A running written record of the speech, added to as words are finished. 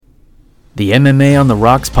The MMA on the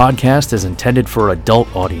Rocks podcast is intended for adult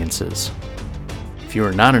audiences. If you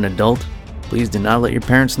are not an adult, please do not let your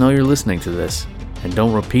parents know you're listening to this, and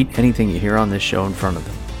don't repeat anything you hear on this show in front of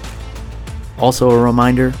them. Also a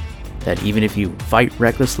reminder that even if you fight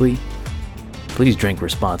recklessly, please drink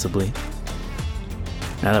responsibly.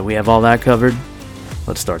 Now that we have all that covered,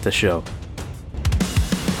 let's start the show.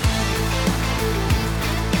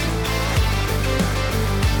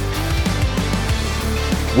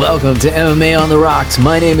 Welcome to MMA on the Rocks.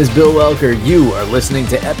 My name is Bill Welker. You are listening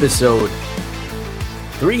to episode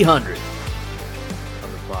 300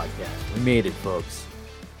 of the podcast. We made it, folks.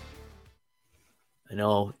 I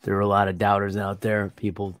know there were a lot of doubters out there.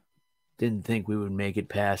 People didn't think we would make it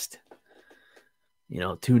past,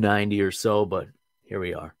 290 or so, but here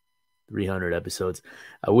we are, 300 episodes.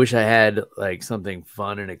 I wish I had something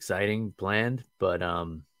fun and exciting planned, but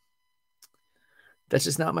that's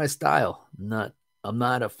just not my style. I'm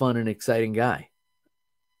not a fun and exciting guy.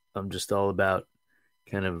 I'm just all about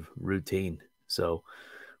kind of routine. So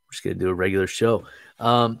we're just going to do a regular show.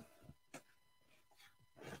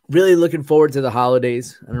 Really looking forward to the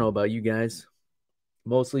holidays. I don't know about you guys.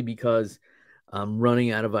 Mostly because I'm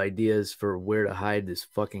running out of ideas for where to hide this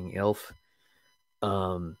fucking elf.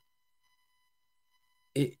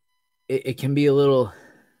 It can be a little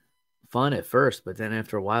fun at first, but then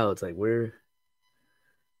after a while, it's like, where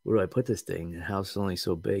do I put this thing? The house is only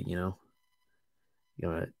so big,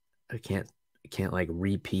 I can't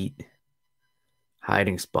repeat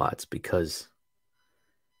hiding spots because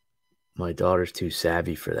my daughter's too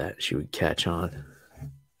savvy for that. She would catch on.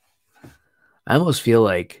 I almost feel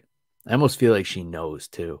like she knows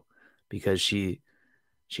too, because she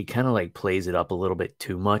kind of plays it up a little bit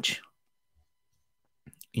too much.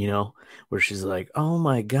 Where she's like, "Oh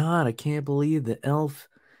my God, I can't believe the elf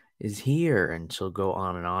is here," and she'll go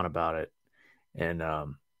on and on about it. And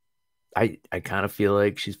I kind of feel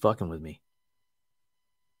like she's fucking with me.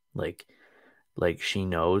 Like she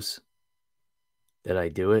knows that I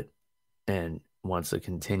do it and wants to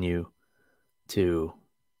continue to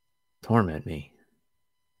torment me.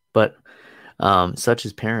 But such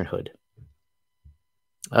is parenthood.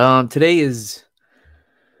 Today is,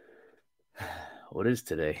 what is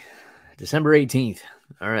today? December 18th.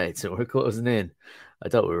 All right, so we're closing in. I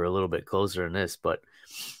thought we were a little bit closer than this, but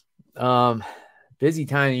busy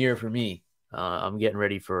time of year for me. I'm getting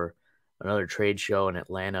ready for another trade show in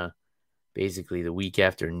Atlanta, basically the week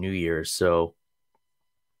after New Year's. So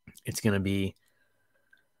it's going to be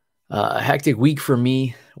a hectic week for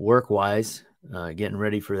me work-wise, getting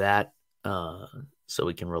ready for that so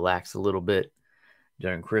we can relax a little bit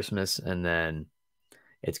during Christmas. And then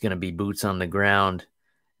it's going to be boots on the ground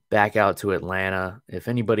back out to Atlanta. If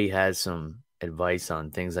anybody has some advice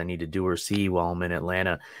on things I need to do or see while I'm in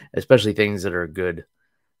Atlanta, especially things that are good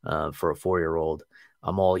for a 4-year-old,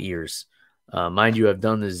 I'm all ears. Mind you, I've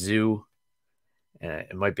done the zoo, and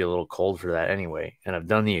it might be a little cold for that anyway, and I've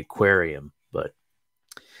done the aquarium, but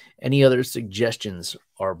any other suggestions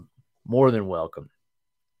are more than welcome.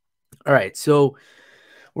 All right, so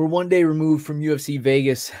we're one day removed from UFC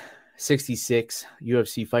Vegas 66,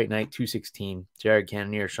 UFC Fight Night 216, Jared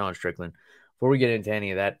Cannonier, Sean Strickland. Before we get into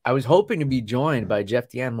any of that, I was hoping to be joined by Jeff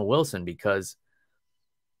the Animal Wilson because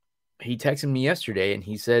he texted me yesterday and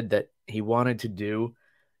he said that he wanted to do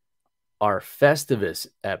our Festivus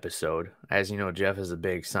episode. As you know, Jeff is a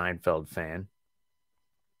big Seinfeld fan.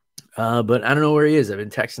 But I don't know where he is. I've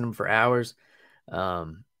been texting him for hours.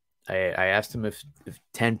 I asked him if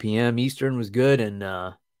 10 p.m. Eastern was good and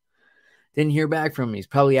didn't hear back from him. He's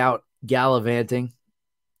probably out gallivanting.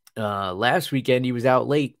 Last weekend he was out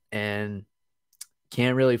late and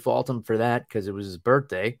can't really fault him for that because it was his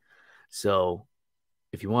birthday. So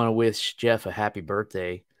if you want to wish Jeff a happy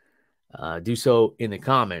birthday, do so in the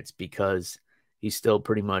comments because he's still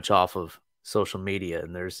pretty much off of social media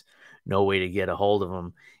and there's no way to get a hold of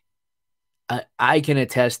him. I can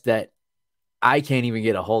attest that I can't even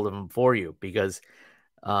get a hold of him for you because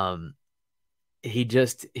he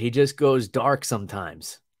just goes dark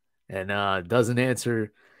sometimes and doesn't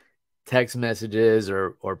answer text messages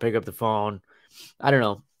or pick up the phone. I don't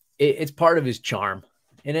know. It's part of his charm.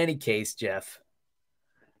 In any case, Jeff,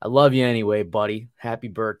 I love you anyway, buddy. Happy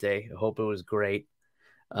birthday. I hope it was great.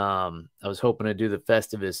 I was hoping to do the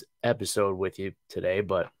Festivus episode with you today,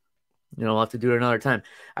 but I'll have to do it another time.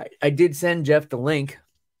 I did send Jeff the link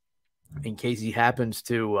in case he happens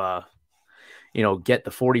to get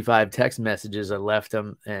the 45 text messages I left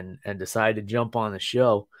him and decide to jump on the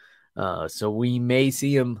show. So we may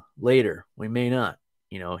see him later. We may not.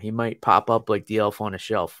 He might pop up like the elf on a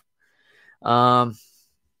shelf.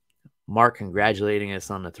 Mark congratulating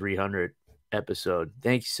us on the 300 episode.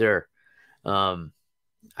 Thank you, sir.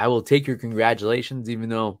 I will take your congratulations, even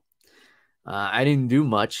though I didn't do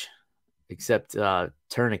much except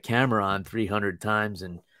turn a camera on 300 times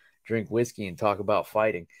and drink whiskey and talk about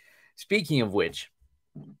fighting. Speaking of which,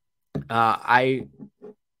 I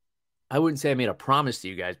wouldn't say I made a promise to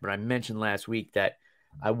you guys, but I mentioned last week that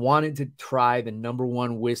I wanted to try the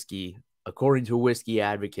 #1 whiskey, according to a Whiskey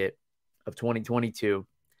Advocate, of 2022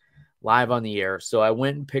 live on the air. So I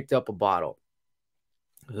went and picked up a bottle.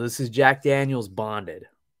 This is Jack Daniel's Bonded.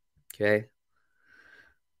 Okay.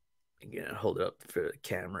 I'm going to hold it up for the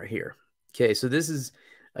camera here. Okay. So this is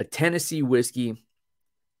a Tennessee whiskey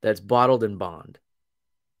that's bottled in bond.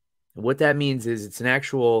 And what that means is it's an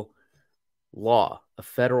actual law, a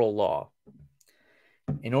federal law.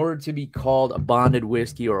 In order to be called a bonded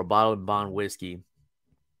whiskey or a bottled in bond whiskey,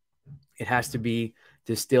 it has to be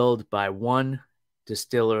distilled by one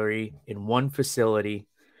distillery in one facility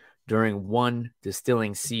during one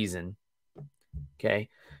distilling season. Okay.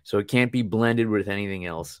 So it can't be blended with anything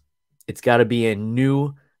else. It's got to be in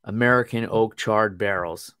new American oak charred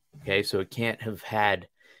barrels. Okay. So it can't have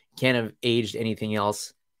aged anything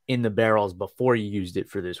else in the barrels before you used it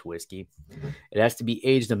for this whiskey. It has to be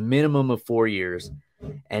aged a minimum of 4 years,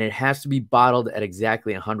 and it has to be bottled at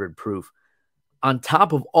exactly 100 proof. On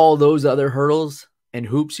top of all those other hurdles and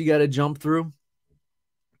hoops you got to jump through,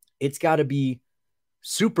 it's got to be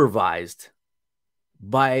supervised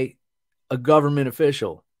by a government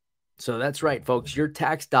official. So that's right, folks. Your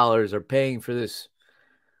tax dollars are paying for this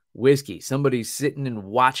whiskey. Somebody's sitting and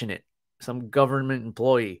watching it, some government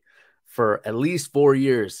employee, for at least 4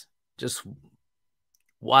 years, just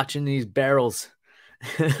watching these barrels,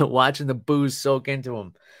 watching the booze soak into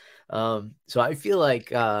them. So I feel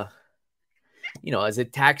like, as a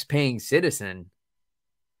tax-paying citizen,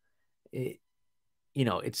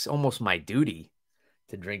 it's almost my duty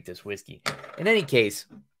to drink this whiskey. In any case,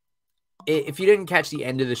 if you didn't catch the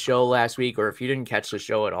end of the show last week, or if you didn't catch the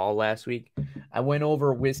show at all last week, I went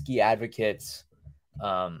over Whiskey Advocate's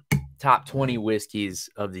top 20 whiskeys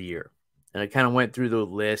of the year. And I kind of went through the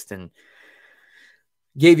list and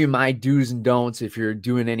gave you my do's and don'ts if you're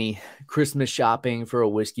doing any Christmas shopping for a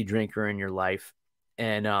whiskey drinker in your life.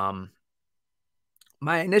 And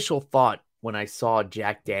my initial thought when I saw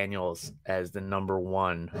Jack Daniel's as the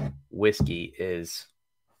 #1 whiskey is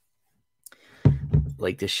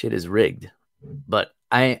like, this shit is rigged. But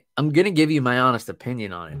I'm going to give you my honest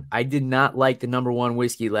opinion on it. I did not like the #1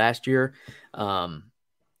 whiskey last year.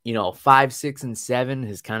 5, 6, and 7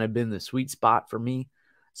 has kind of been the sweet spot for me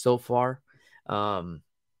so far.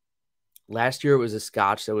 Last year it was a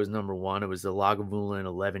Scotch that was #1. It was the Lagavulin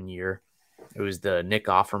 11 year. It was the Nick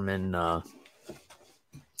Offerman,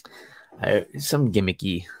 some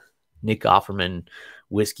gimmicky Nick Offerman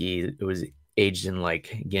whiskey. It was aged in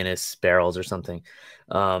like Guinness barrels or something.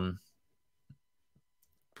 So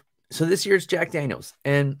this year's Jack Daniel's.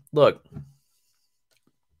 And look,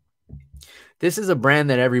 this is a brand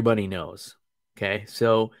that everybody knows. Okay.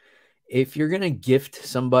 So if you're going to gift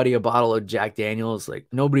somebody a bottle of Jack Daniel's, like,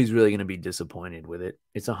 nobody's really going to be disappointed with it.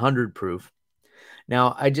 It's 100 proof.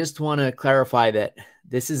 Now, I just want to clarify that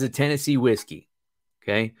this is a Tennessee whiskey.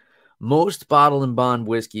 Okay. Most bottle and bond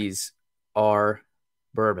whiskeys are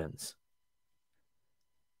bourbons.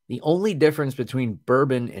 The only difference between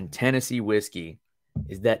bourbon and Tennessee whiskey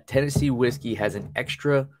is that Tennessee whiskey has an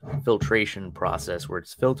extra filtration process where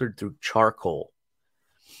it's filtered through charcoal.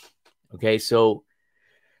 Okay, so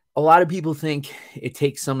a lot of people think it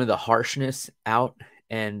takes some of the harshness out,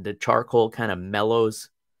 and the charcoal kind of mellows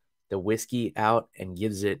the whiskey out and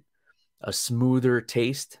gives it a smoother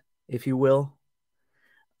taste, if you will.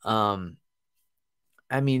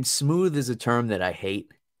 Smooth is a term that I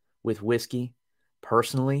hate with whiskey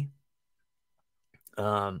personally.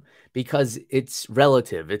 Because it's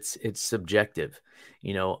relative, it's subjective.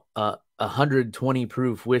 120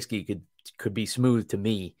 proof whiskey could be smooth to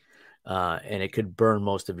me, and it could burn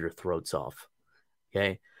most of your throats off.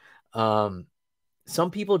 Okay.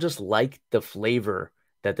 Some people just like the flavor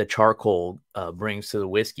that the charcoal brings to the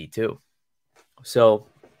whiskey too. So,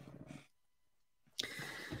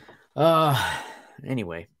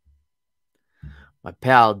 anyway, my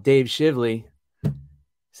pal Dave Shively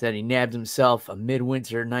said he nabbed himself a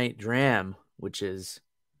Midwinter Night Dram, which is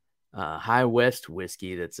High West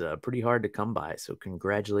whiskey that's pretty hard to come by. So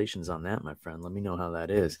congratulations on that, my friend. Let me know how that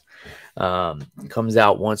is. Comes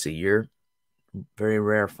out once a year. Very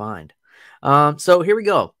rare find. So here we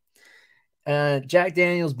go. Jack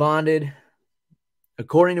Daniel's Bonded,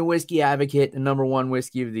 according to Whiskey Advocate, the #1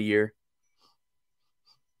 whiskey of the year.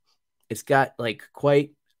 It's got like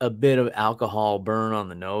quite a bit of alcohol burn on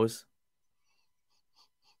the nose.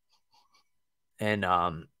 And,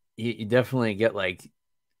 you definitely get like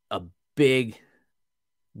a big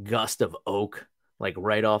gust of oak, like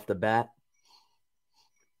right off the bat.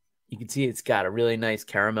 You can see it's got a really nice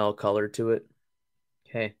caramel color to it.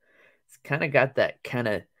 Okay. It's kind of got that kind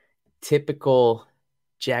of typical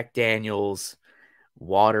Jack Daniels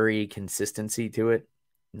watery consistency to it.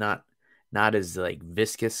 Not not as like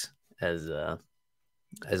viscous as a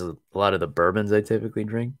lot of the bourbons I typically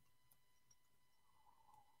drink.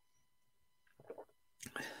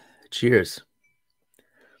 Cheers.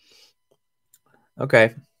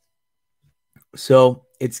 Okay. So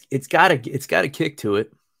it's got a kick to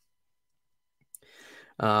it.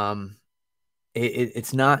 Um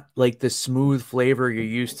it's not like the smooth flavor you're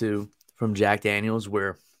used to from Jack Daniels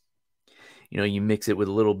where you mix it with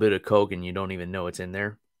a little bit of Coke and you don't even know it's in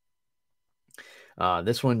there.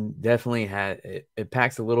 This one definitely it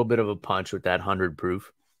packs a little bit of a punch with that 100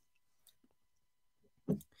 proof.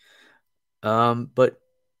 But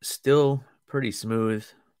still pretty smooth.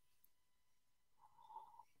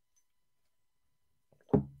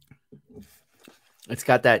 It's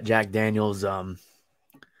got that Jack Daniels kind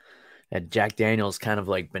of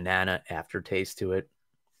like banana aftertaste to it.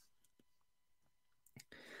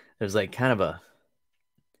 There's like kind of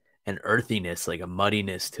an earthiness, like a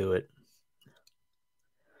muddiness to it.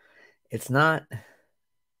 It's not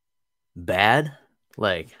bad.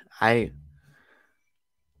 Like I'm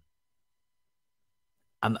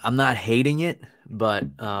not hating it, but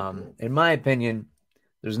in my opinion,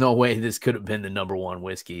 there's no way this could have been the number one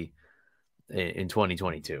whiskey in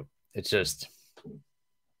 2022. It's just,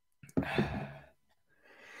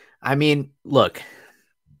 I mean, look,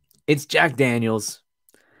 it's Jack Daniels.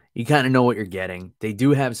 You kind of know what you're getting. They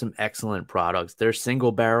do have some excellent products. Their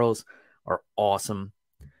single barrels are awesome.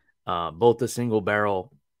 Both the single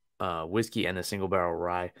barrel whiskey and the single barrel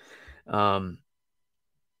rye.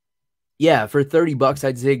 Yeah, for $30,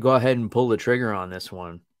 I'd say go ahead and pull the trigger on this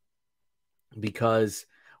one because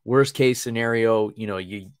worst case scenario,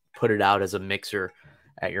 you put it out as a mixer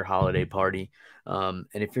at your holiday party. And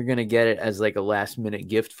if you're going to get it as like a last minute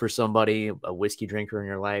gift for somebody, a whiskey drinker in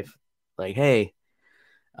your life, like, hey,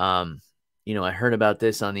 I heard about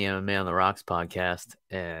this on the MMA on the Rocks podcast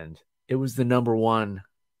and it was the number one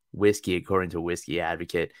whiskey according to Whiskey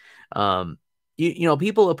Advocate.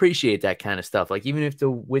 People appreciate that kind of stuff. Like even if the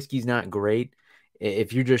whiskey's not great,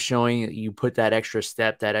 if you're just showing you put that extra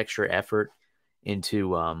step, that extra effort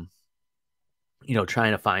into,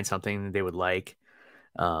 trying to find something that they would like,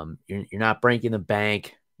 you're not breaking the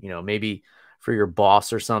bank, maybe for your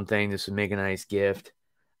boss or something, this would make a nice gift.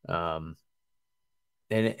 And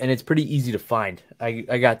it's pretty easy to find. I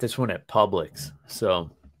got this one at Publix. So,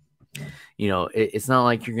 it's not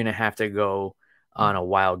like you're going to have to go on a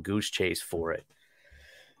wild goose chase for it.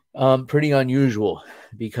 Pretty unusual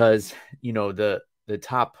because, the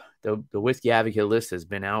Whiskey Advocate list has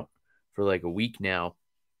been out for like a week now.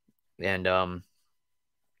 And,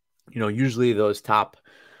 usually those top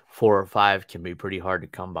 4 or 5 can be pretty hard to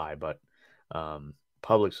come by, but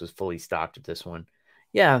Publix was fully stocked with this one.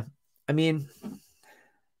 Yeah. I mean,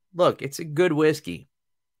 look, it's a good whiskey.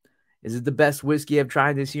 Is it the best whiskey I've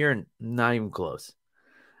tried this year? Not even close.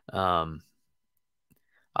 I'll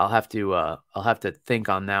have to think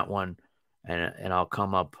on that one, and I'll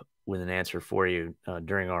come up with an answer for you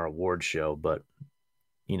during our award show. But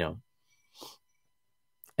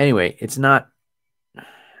anyway, it's not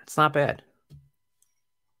bad.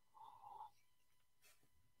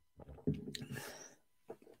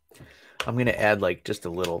 I'm gonna add like just a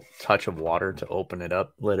little touch of water to open it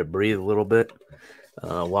up, let it breathe a little bit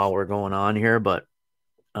while we're going on here, but.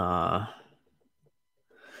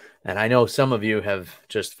 And I know some of you have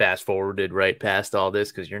just fast forwarded right past all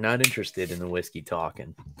this because you're not interested in the whiskey talk,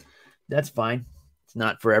 and that's fine. It's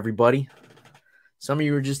not for everybody. Some of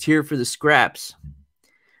you are just here for the scraps.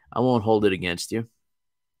 I won't hold it against you.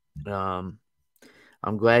 I'm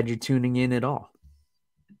glad you're tuning in at all.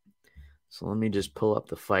 So let me just pull up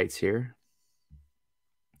the fights here.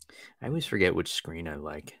 I always forget which screen I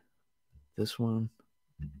like. This one.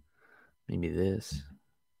 Maybe this.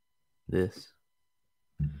 This.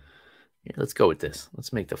 Yeah, let's go with this.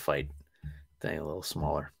 Let's make the fight thing a little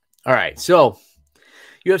smaller. All right, so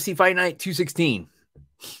UFC Fight Night 216.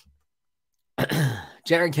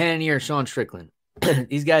 Jared Cannonier, Sean Strickland.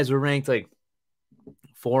 These guys were ranked like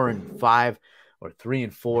 4 and 5 or 3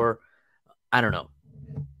 and 4. I don't know.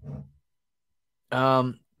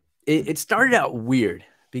 It started out weird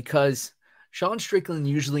because Sean Strickland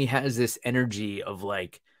usually has this energy of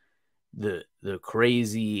like the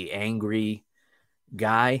crazy, angry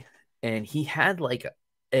guy. And he had like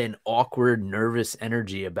an awkward, nervous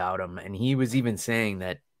energy about him. And he was even saying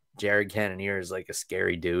that Jared Cannonier is like a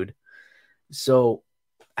scary dude. So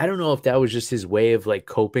I don't know if that was just his way of like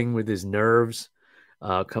coping with his nerves,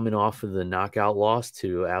 coming off of the knockout loss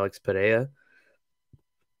to Alex Pereira.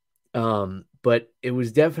 But it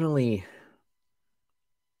was definitely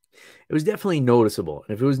noticeable.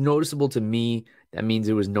 And if it was noticeable to me, that means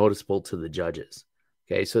it was noticeable to the judges.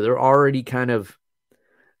 Okay, so they're already kind of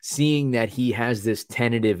seeing that he has this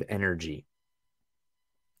tentative energy.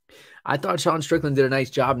 I thought Sean Strickland did a nice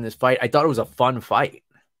job in this fight. I thought it was a fun fight.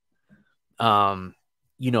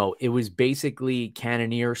 It was basically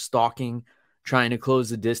Cannonier stalking, trying to close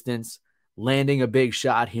the distance, landing a big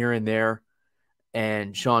shot here and there,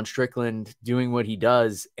 and Sean Strickland doing what he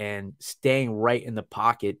does and staying right in the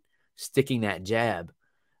pocket, sticking that jab.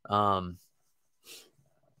 Over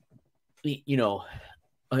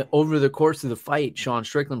the course of the fight, Sean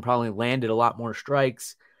Strickland probably landed a lot more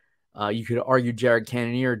strikes. You could argue Jared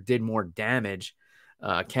Cannonier did more damage.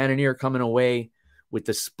 Cannonier coming away with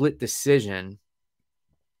the split decision.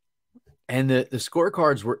 And the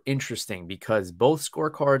scorecards were interesting because both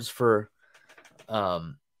scorecards for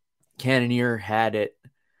Cannonier had it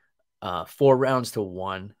 4 rounds to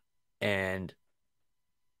 1. And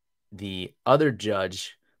the other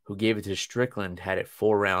judge who gave it to Strickland had it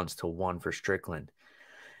 4 rounds to 1 for Strickland.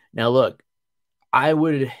 Now, look, I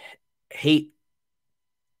would hate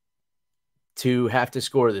to have to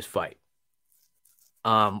score this fight.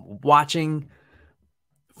 Watching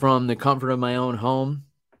from the comfort of my own home,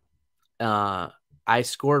 I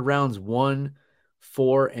scored rounds 1,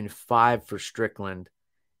 4, and 5 for Strickland,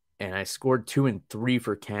 and I scored 2 and 3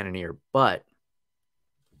 for Cannonier. But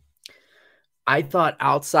I thought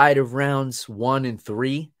outside of rounds 1 and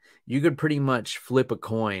 3, you could pretty much flip a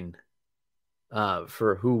coin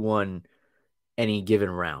for who won any given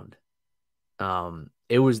round.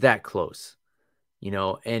 It was that close,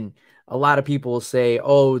 and a lot of people say,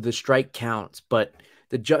 oh, the strike counts, but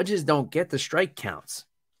the judges don't get the strike counts.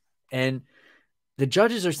 And the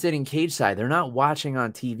judges are sitting cage side. They're not watching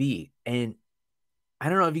on TV. And I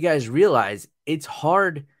don't know if you guys realize it's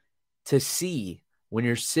hard to see when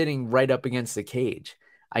you're sitting right up against the cage.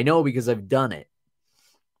 I know because I've done it.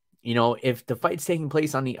 If the fight's taking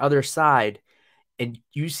place on the other side and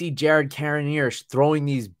you see Jared Cannonier throwing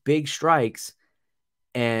these big strikes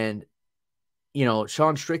and,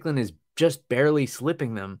 Sean Strickland is just barely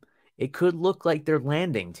slipping them, it could look like they're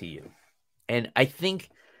landing to you. And I think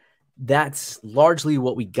that's largely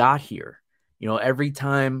what we got here. Every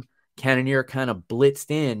time Cannonier kind of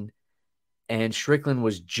blitzed in and Strickland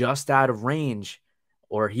was just out of range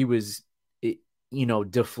or he was,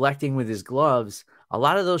 deflecting with his gloves, a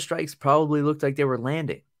lot of those strikes probably looked like they were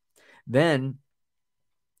landing. Then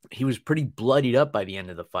he was pretty bloodied up by the end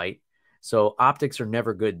of the fight. So optics are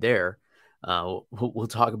never good there. We'll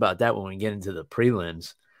talk about that when we get into the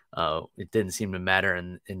prelims. It didn't seem to matter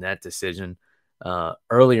in that decision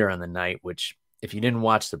earlier in the night, which if you didn't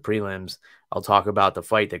watch the prelims, I'll talk about the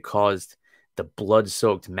fight that caused the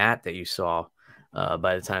blood-soaked mat that you saw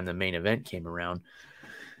by the time the main event came around.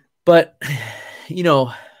 But,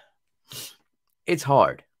 it's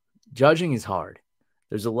hard. Judging is hard.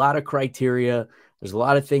 There's a lot of criteria. There's a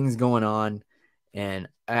lot of things going on. And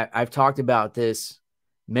I've talked about this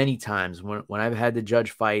many times when I've had to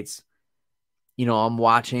judge fights. I'm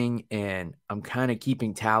watching and I'm kind of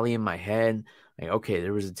keeping tally in my head. Like, okay,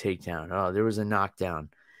 there was a takedown. Oh, there was a knockdown.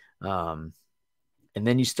 And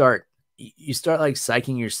then you start like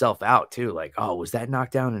psyching yourself out too. Like, oh, was that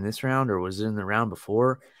knockdown in this round or was it in the round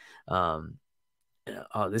before?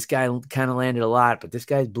 Oh, this guy kind of landed a lot, but this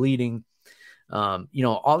guy's bleeding.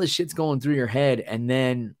 All this shit's going through your head. And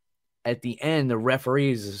then at the end, the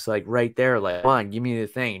referee is just like right there, like, come on, give me the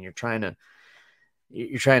thing. And you're trying to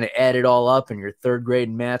add it all up and your third grade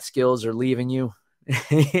math skills are leaving you.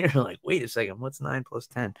 You're like, wait a second, what's 9 plus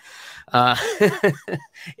 10?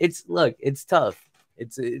 It's tough.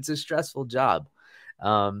 It's a stressful job.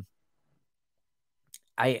 I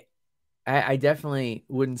definitely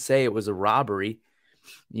wouldn't say it was a robbery.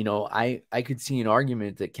 I could see an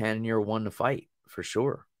argument that Cannonier won the fight for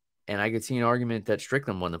sure. And I could see an argument that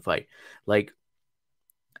Strickland won the fight. Like,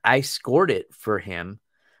 I scored it for him,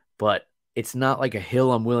 but it's not like a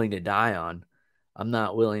hill I'm willing to die on. I'm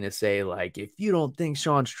not willing to say, like, if you don't think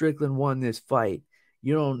Sean Strickland won this fight,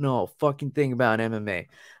 you don't know a fucking thing about MMA.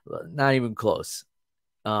 Not even close.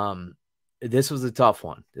 This was a tough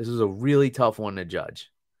one. This was a really tough one to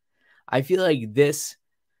judge. I feel like this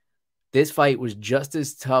fight was just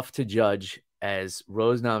as tough to judge as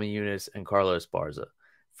Rose Namajunas and Carlos Esparza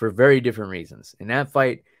for very different reasons. In that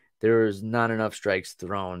fight, there was not enough strikes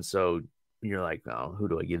thrown, so you're like, oh, who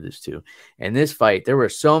do I give this to? And this fight, there were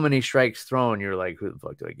so many strikes thrown. You're like, who the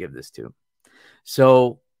fuck do I give this to?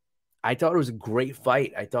 So I thought it was a great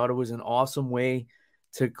fight. I thought it was an awesome way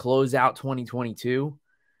to close out 2022.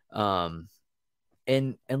 And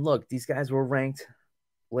look, these guys were ranked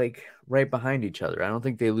like right behind each other. I don't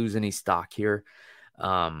think they lose any stock here.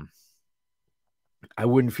 I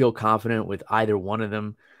wouldn't feel confident with either one of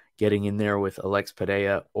them getting in there with Alex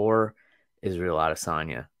Pereira or Israel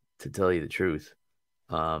Adesanya, to tell you the truth.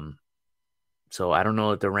 So I don't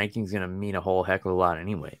know that the ranking's going to mean a whole heck of a lot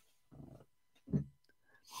anyway.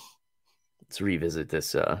 Let's revisit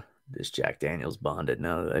this Jack Daniels bonded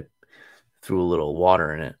now that I threw a little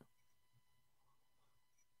water in it.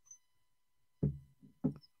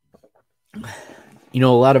 You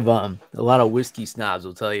know, a lot of whiskey snobs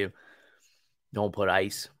will tell you don't put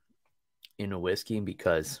ice in a whiskey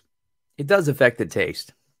because it does affect the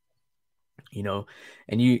taste. You know,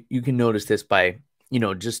 and you can notice this by, you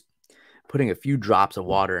know, just putting a few drops of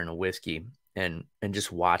water in a whiskey and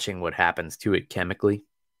just watching what happens to it chemically.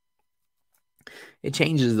 It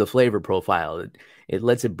changes the flavor profile. It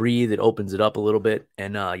lets it breathe. It opens it up a little bit,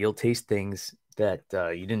 and you'll taste things that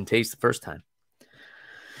you didn't taste the first time.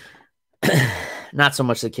 Not so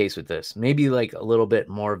much the case with this. Maybe like a little bit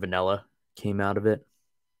more vanilla came out of it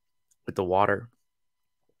with the water.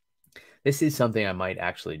 This is something I might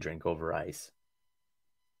actually drink over ice,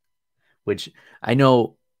 which I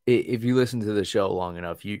know if you listen to the show long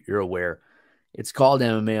enough, you're aware it's called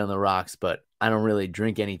MMA on the rocks, but I don't really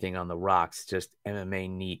drink anything on the rocks. Just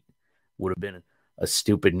MMA neat would have been a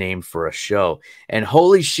stupid name for a show. And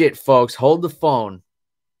holy shit, folks, hold the phone.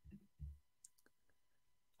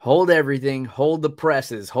 Hold everything. Hold the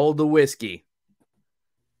presses. Hold the whiskey.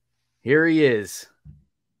 Here he is.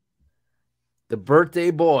 The birthday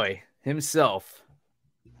boy himself.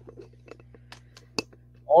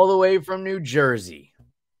 All the way from New Jersey.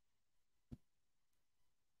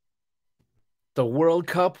 The World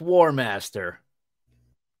Cup War Master.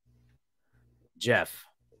 Jeff.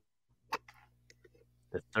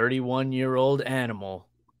 The 31-year-old animal.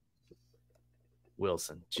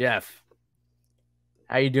 Wilson. Jeff.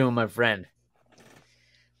 How you doing, my friend?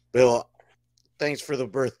 Bill, thanks for the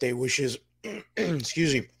birthday wishes.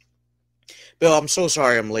 Excuse me. Bill, I'm so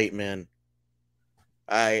sorry I'm late, man.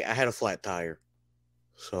 I had a flat tire.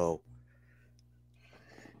 So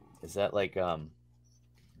is that like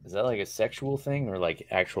a sexual thing or like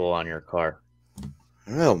actual on your car? I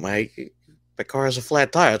don't know, my car has a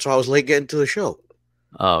flat tire. That's why I was late getting to the show.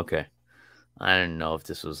 Oh, okay. I didn't know if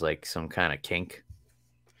this was like some kind of kink.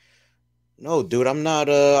 No, dude, I'm not.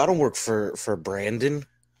 I don't work for Brandon.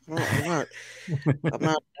 I'm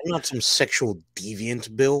not some sexual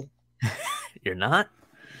deviant, Bill. You're not?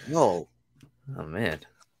 No. Oh man.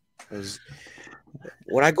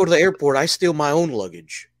 When I go to the airport, I steal my own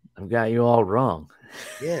luggage. I've got you all wrong.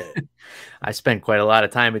 Yeah. I spent quite a lot of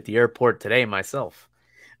time at the airport today myself.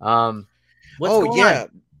 What's going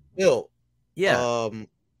on? Bill. Yeah.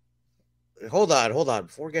 Hold on.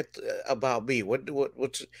 Before we get about me,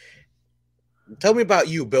 what's? Tell me about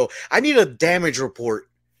you, Bill. I need a damage report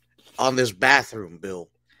on this bathroom, Bill,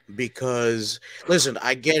 because listen,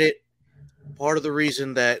 I get it. Part of the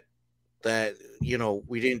reason that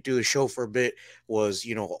we didn't do a show for a bit was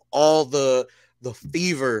all the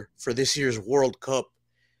fever for this year's World Cup.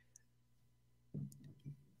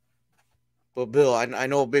 But Bill, I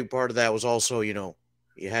know a big part of that was also you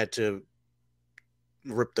had to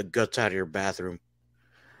rip the guts out of your bathroom.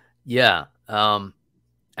 Yeah.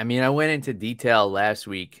 I mean, I went into detail last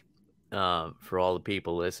week for all the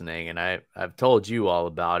people listening, and I've told you all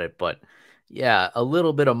about it. But yeah, a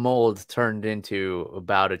little bit of mold turned into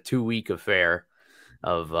about a 2-week affair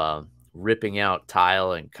of ripping out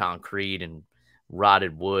tile and concrete and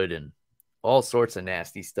rotted wood and all sorts of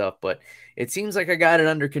nasty stuff. But it seems like I got it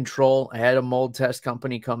under control. I had a mold test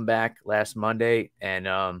company come back last Monday,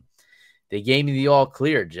 and they gave me the all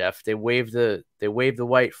clear, Jeff. They waved the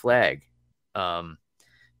white flag.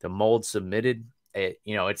 The mold submitted.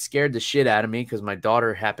 It scared the shit out of me because my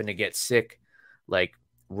daughter happened to get sick like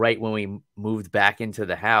right when we moved back into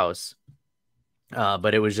the house.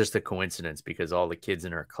 But it was just a coincidence because all the kids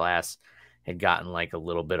in her class had gotten like a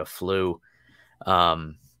little bit of flu.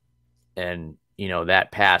 And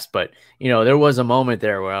that passed. But, there was a moment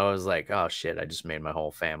there where I was like, oh shit, I just made my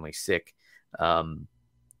whole family sick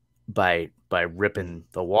by ripping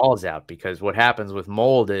the walls out. Because what happens with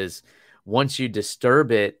mold is once you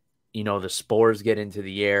disturb it, the spores get into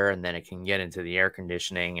the air and then it can get into the air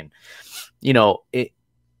conditioning. And,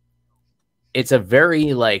 it's a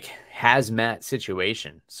very like hazmat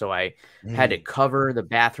situation. So I had to cover the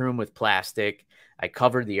bathroom with plastic. I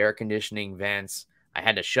covered the air conditioning vents. I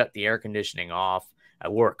had to shut the air conditioning off. I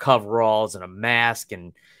wore coveralls and a mask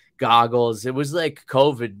and goggles. It was like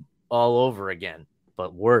COVID all over again,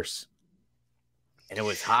 but worse. And it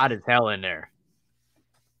was hot as hell in there.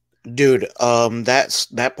 Dude,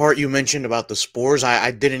 that part you mentioned about the spores,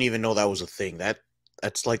 I didn't even know that was a thing.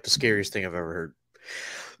 That's like the scariest thing I've ever heard.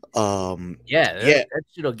 Yeah, Yeah, that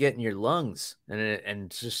shit'll get in your lungs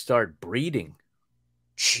and just start breeding.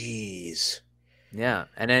 jeez. Yeah,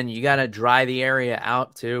 and then you got to dry the area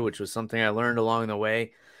out too, which was something I learned along the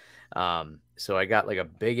way. So I got like a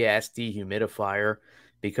big ass dehumidifier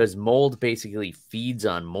because mold basically feeds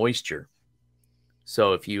on moisture.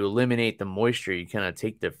 So if you eliminate the moisture, you kind of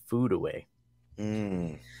take the food away.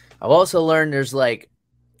 Mm. I've also learned there's like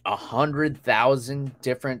 100,000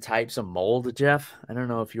 different types of mold, Jeff. I don't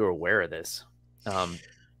know if you're aware of this.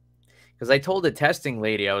 Because I told the testing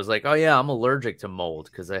lady, I was like, oh, yeah, I'm allergic to mold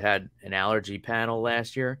because I had an allergy panel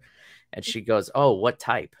last year. And she goes, oh, what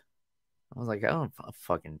type? I was like, I don't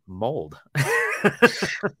fucking mold.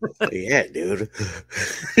 Yeah, dude.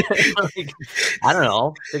 Like, I don't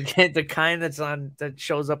know. The kind that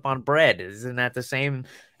shows up on bread. Isn't that the same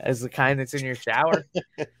as the kind that's in your shower?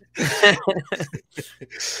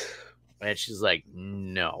 And she's like,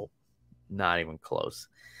 no, not even close.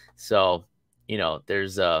 So,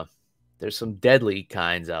 there's some deadly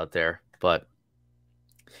kinds out there, but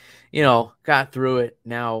got through it.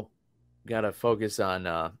 Now got to focus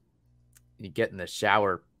on getting the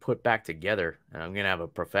shower put back together, and I'm gonna have a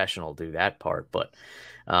professional do that part. But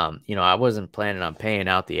I wasn't planning on paying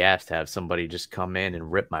out the ass to have somebody just come in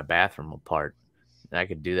and rip my bathroom apart. I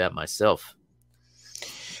could do that myself.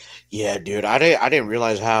 Yeah, dude. I didn't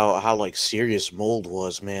realize how like serious mold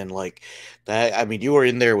was, man. Like that. I mean, you were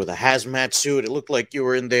in there with a hazmat suit. It looked like you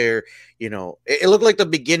were in there. It looked like the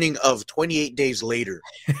beginning of 28 Days Later.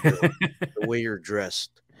 The way you're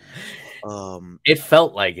dressed. It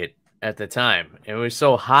felt like it at the time. It was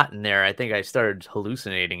so hot in there. I think I started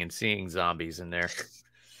hallucinating and seeing zombies in there.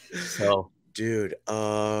 So, dude.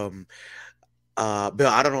 Bill, I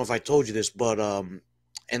don't know if I told you this, but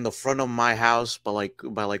in the front of my house, by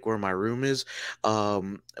like where my room is,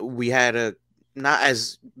 we had a not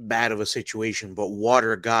as bad of a situation, but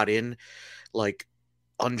water got in like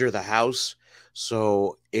under the house,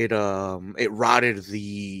 so it rotted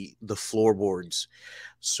the floorboards.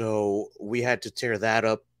 So we had to tear that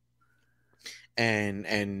up and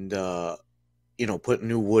put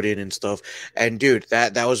new wood in and stuff. And dude,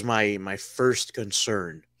 that was my first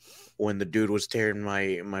concern when the dude was tearing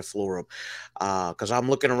my floor up, because I'm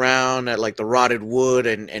looking around at like the rotted wood,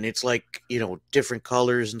 and it's like different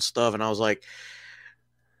colors and stuff, and I was like,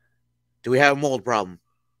 do we have a mold problem?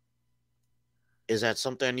 Is that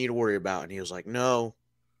something I need to worry about? And he was like, no,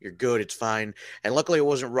 you're good, it's fine. And luckily it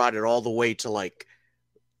wasn't rotted all the way to like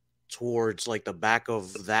towards like the back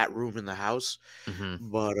of that room in the house.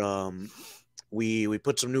 But we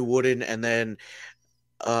put some new wood in, and then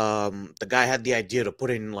the guy had the idea to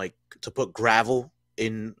put gravel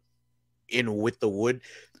in with the wood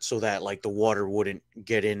so that like the water wouldn't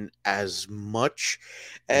get in as much,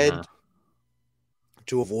 and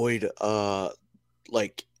to avoid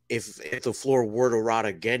like if the floor were to rot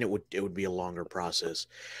again, it would be a longer process.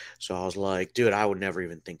 So I was like, dude, I would never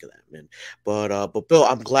even think of that, man. But Bill,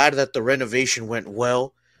 I'm glad that the renovation went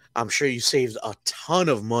well. I'm sure you saved a ton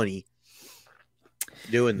of money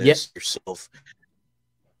doing this yourself.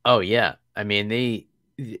 Oh yeah, I mean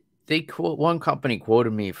one company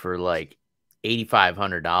quoted me for like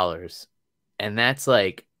 $8,500, and that's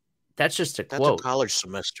just a That's a quote. college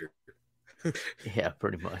semester. Yeah,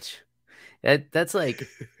 pretty much. That's like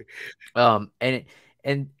and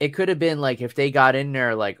it could have been like if they got in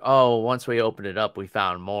there like, oh, once we opened it up we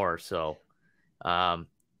found more, so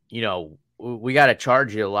we got to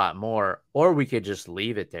charge you a lot more, or we could just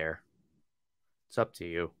leave it there. It's up to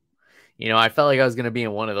you. I felt like I was going to be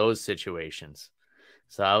in one of those situations.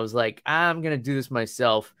 So I was like, I'm going to do this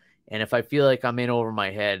myself. And if I feel like I'm in over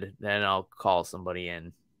my head, then I'll call somebody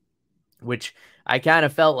in, which I kind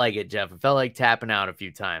of felt like it, Jeff. I felt like tapping out a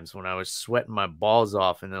few times when I was sweating my balls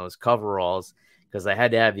off in those coveralls because I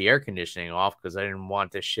had to have the air conditioning off because I didn't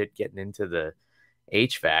want this shit getting into the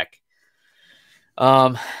HVAC.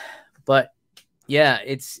 But yeah,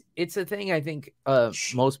 it's a thing I think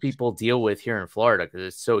most people deal with here in Florida because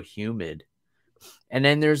it's so humid. And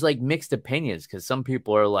then there's like mixed opinions because some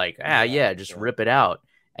people are like, just rip it out.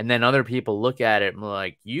 And then other people look at it and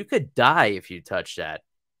like, you could die if you touch that.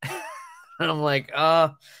 And I'm like,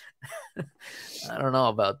 I don't know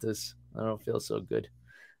about this. I don't feel so good.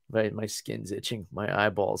 My skin's itching. My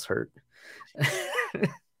eyeballs hurt.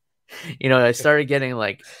 I started getting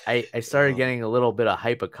like I started getting a little bit of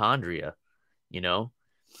hypochondria, you know.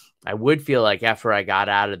 I would feel like after I got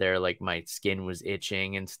out of there, like my skin was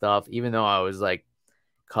itching and stuff, even though I was like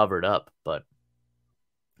covered up. But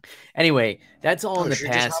anyway, that's all Oh, in you the should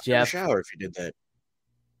just past, hop in the Jeff. shower if you did that.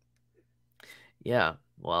 Yeah,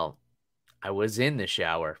 well, I was in the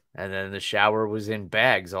shower, and then the shower was in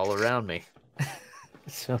bags all around me.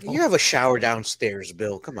 So You have a shower downstairs,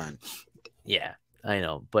 Bill. Come on. yeah, I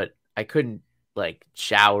know, but I couldn't like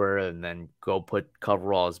shower and then go put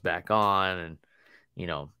coveralls back on, and you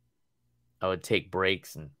know, I would take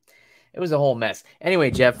breaks, and it was a whole mess.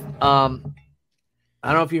 Anyway, Jeff, I don't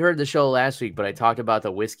know if you heard the show last week, but I talked about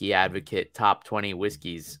the Whiskey Advocate top 20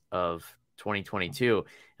 whiskeys of 2022.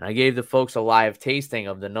 And I gave the folks a live tasting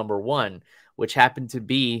of the number one, which happened to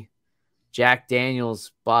be Jack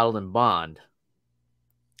Daniel's Bottled in Bond.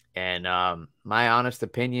 And my honest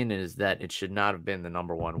opinion is that it should not have been the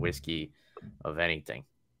number one whiskey of anything.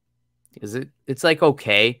 Because it's like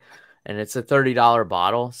okay, and it's a $30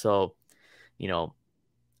 bottle. So,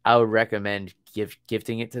 I would recommend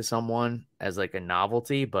gifting it to someone as like a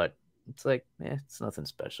novelty, but it's like, it's nothing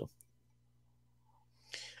special.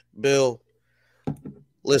 Bill,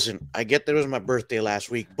 listen, I get that it was my birthday last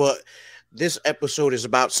week, but this episode is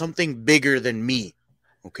about something bigger than me,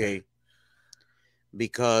 okay?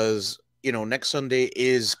 Because, next Sunday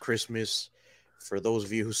is Christmas for those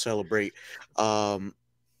of you who celebrate. Bill,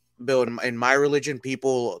 in my religion,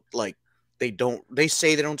 people, like, they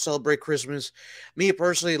say they don't celebrate Christmas. Me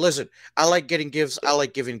personally, listen, I like getting gifts. I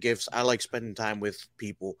like giving gifts. I like spending time with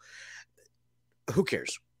people. Who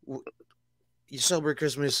cares? You celebrate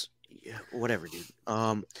Christmas, yeah, whatever,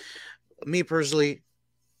 dude. Me personally,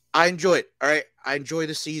 I enjoy it. All right, I enjoy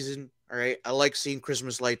the season. All right, I like seeing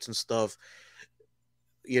Christmas lights and stuff.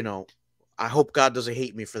 I hope God doesn't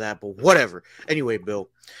hate me for that, but whatever. Anyway, Bill.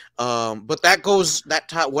 But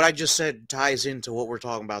what I just said ties into what we're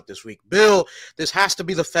talking about this week. Bill, this has to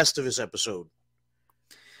be the Festivus episode.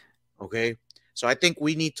 Okay? So I think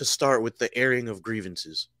we need to start with the airing of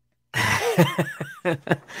grievances.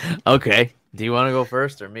 Okay. Do you want to go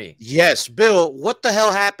first or me? Yes, Bill, what the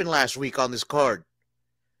hell happened last week on this card?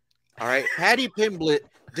 All right, Paddy Pimblett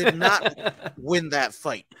did not win that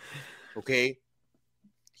fight. Okay?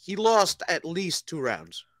 He lost at least 2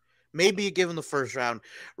 rounds. Maybe you give him the first round.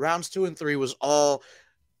 Rounds 2 and 3 was all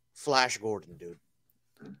Flash Gordon, dude.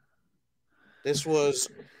 This was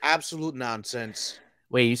absolute nonsense.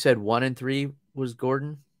 Wait, you said 1 and 3 was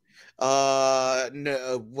Gordon?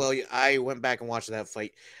 No. Well, I went back and watched that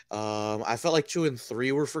fight. I felt like 2 and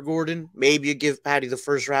 3 were for Gordon. Maybe you give Paddy the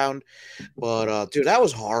first round, but dude, that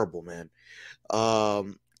was horrible, man.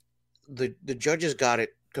 The judges got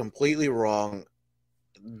it completely wrong.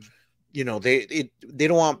 They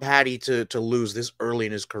don't want Paddy to lose this early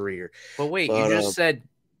in his career. But wait, you just said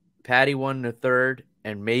Paddy won the third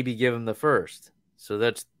and maybe give him the first. So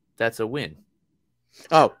that's a win.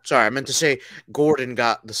 Oh, sorry. I meant to say Gordon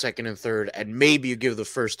got the second and third, and maybe you give the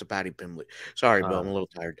first to Paddy Pimblett. Sorry, Bill, I'm a little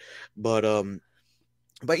tired. But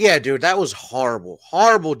yeah, dude, that was horrible.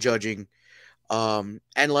 Horrible judging. And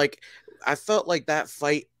like I felt like that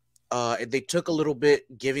fight, they took a little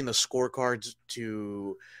bit giving the scorecards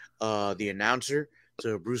to the announcer,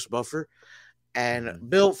 to Bruce Buffer. And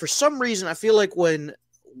Bill, for some reason, I feel like when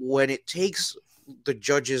it takes the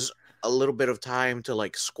judges a little bit of time to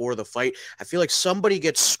like score the fight, I feel like somebody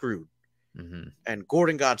gets screwed. And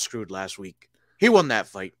Gordon got screwed last week. He won that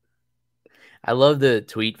fight. I love the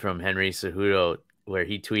tweet from Henry Cejudo where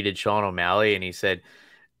he tweeted Sean O'Malley and he said,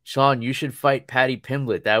 "Sean, you should fight Paddy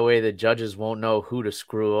Pimblett. That way the judges won't know who to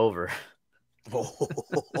screw over."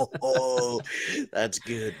 Oh, that's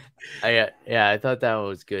good. I thought that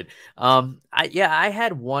was good. I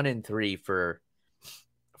had 1 and 3 for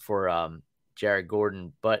Jared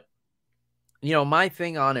Gordon, but my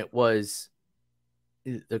thing on it was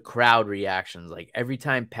the crowd reactions. Like every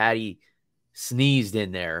time Paddy sneezed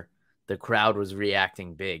in there, the crowd was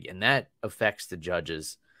reacting big, and that affects the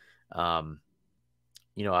judges. I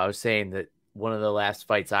was saying that one of the last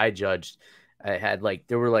fights I judged,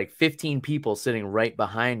 there were 15 people sitting right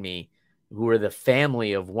behind me who were the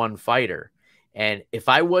family of one fighter. And if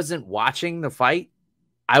I wasn't watching the fight,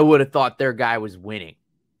 I would have thought their guy was winning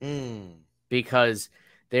because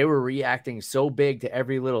they were reacting so big to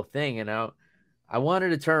every little thing. And I wanted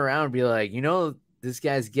to turn around and be like, this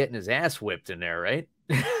guy's getting his ass whipped in there, right?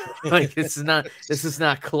 Like this is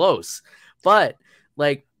not close. But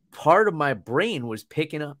like part of my brain was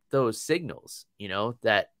picking up those signals,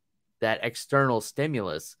 that external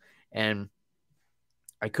stimulus, and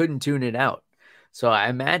I couldn't tune it out. So I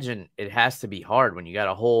imagine it has to be hard when you got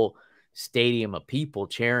a whole stadium of people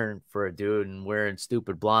cheering for a dude and wearing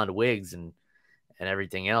stupid blonde wigs and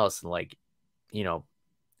everything else. And like, you know,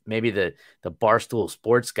 maybe the Barstool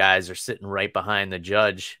Sports guys are sitting right behind the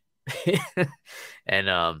judge.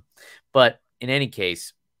 And but in any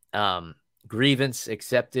case, grievance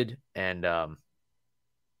accepted, and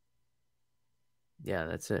yeah,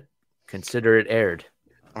 that's it. Consider it aired.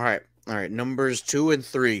 All right. Numbers 2 and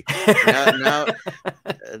 3. Now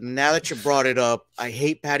that you brought it up, I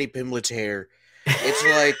hate Patty Pimblett's hair. It's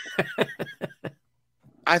like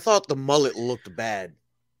I thought the mullet looked bad,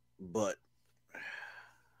 but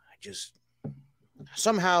I just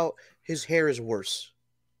somehow his hair is worse.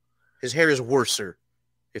 His hair is worser,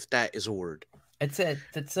 if that is a word. That's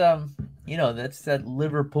you know, that's that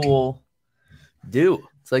Liverpool do.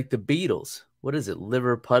 It's like the Beatles. What is it,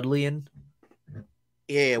 Liverpudlian?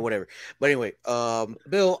 Yeah, whatever. But anyway,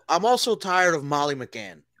 Bill, I'm also tired of Molly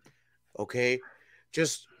McCann. Okay,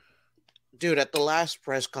 just dude, at the last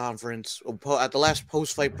press conference, at the last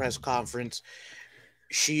post-fight press conference,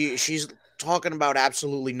 she's talking about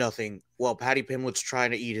absolutely nothing while Paddy Pimblett's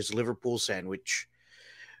trying to eat his Liverpool sandwich,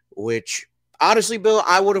 which honestly, Bill,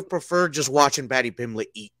 I would have preferred just watching Paddy Pimblett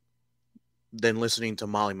eat than listening to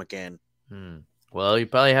Molly McCann. Well, you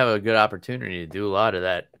probably have a good opportunity to do a lot of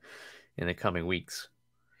that in the coming weeks.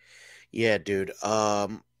 Yeah, dude.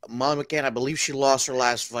 Molly McCann, I believe she lost her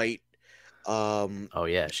last fight. Oh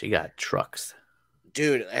yeah, she got trucks,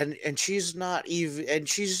 dude, and she's not even, and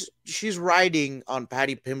she's riding on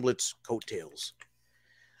Paddy Pimblett's coattails,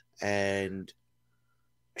 and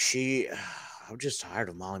I'm just tired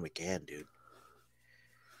of Molly McCann, dude.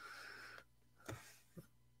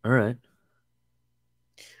 All right,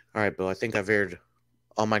 Bill. I think I've aired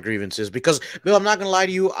all my grievances because, Bill, I'm not gonna lie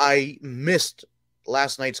to you. I missed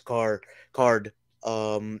last night's card.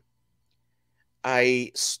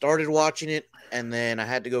 I started watching it and then I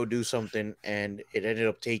had to go do something and it ended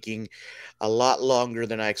up taking a lot longer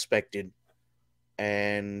than I expected.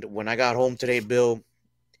 And when I got home today, Bill,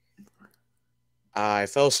 I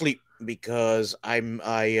fell asleep because dude,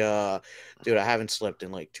 I haven't slept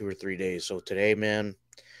in like 2 or 3 days. So today, man,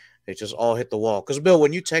 it just all hit the wall. Because, Bill,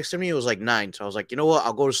 when you texted me, it was like 9. So I was like, you know what?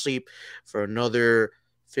 I'll go to sleep for another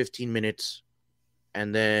 15 minutes.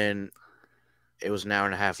 And then it was an hour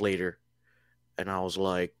and a half later. And I was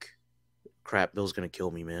like, crap, Bill's going to kill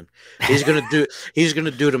me, man. He's going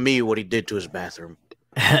to do to me what he did to his bathroom.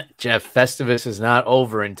 Jeff, Festivus is not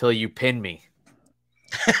over until you pin me.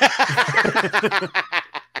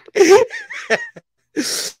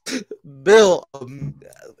 Bill,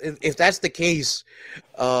 if that's the case,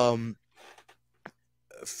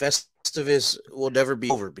 Festivus will never be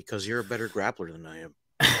over because you're a better grappler than I am.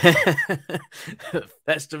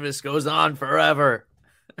 Festivus goes on forever.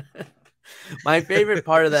 My favorite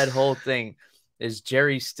part of that whole thing is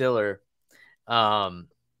Jerry Stiller. When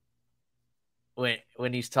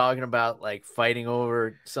he's talking about like fighting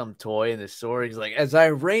over some toy in the store, he's like, as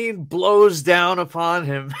rain blows down upon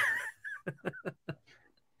him.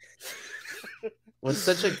 Was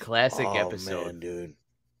such a classic episode, man, dude.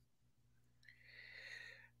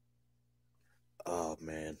 Oh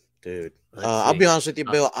man, dude. I'll be honest with you,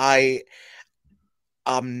 Bill.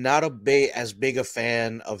 I'm not as big a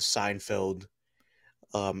fan of Seinfeld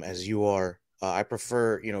as you are. I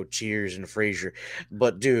prefer, Cheers and Frasier.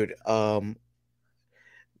 But dude,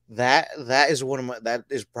 that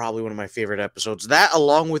is probably one of my favorite episodes. That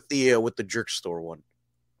along with the Jerk Store one.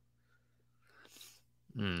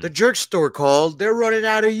 The Jerk Store called. They're running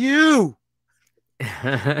out of you.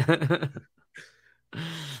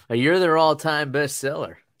 You're their all-time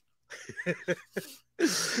bestseller.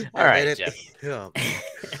 All right, Jeff. No,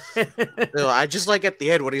 I just like at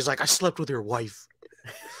the end when he's like, I slept with your wife.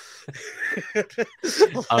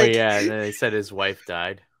 Oh, yeah. And then they said his wife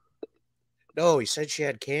died. No, he said she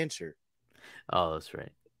had cancer. Oh, that's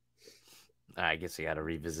right. I guess I got to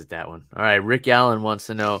revisit that one. All right. Rick Allen wants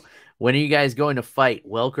to know, when are you guys going to fight?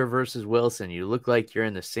 Welker versus Wilson. You look like you're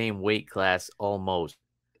in the same weight class almost.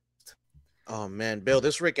 Oh, man, Bill,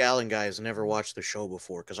 this Rick Allen guy has never watched the show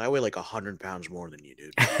before because I weigh like 100 pounds more than you,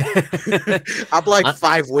 dude. I'm like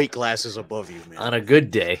 5 weight classes above you, man. On a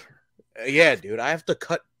good day. Yeah, dude, I have to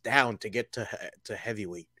cut down to get to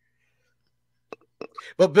heavyweight.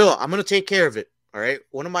 But, Bill, I'm going to take care of it, all right?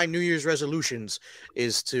 One of my New Year's resolutions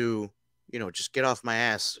is to, just get off my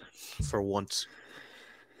ass for once.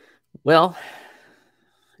 Well,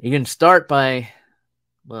 you can start by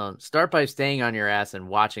staying on your ass and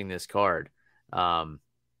watching this card,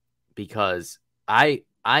 because I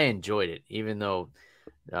enjoyed it, even though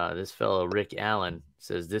this fellow Rick Allen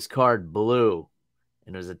says this card blew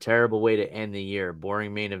and it was a terrible way to end the year.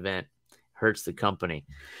 Boring main event. hurts the company.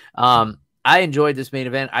 I enjoyed this main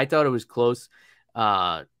event. I thought it was close.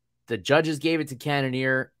 The judges gave it to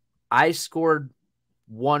Cannonier. I scored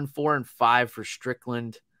 1, 4, and 5 for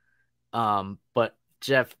Strickland. But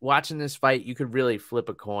Jeff, watching this fight, you could really flip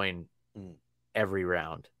a coin every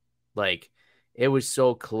round. Like, it was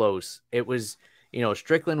so close. It was,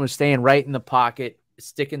 Strickland was staying right in the pocket,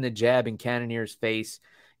 sticking the jab in Cannonier's face.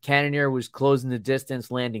 Cannonier was closing the distance,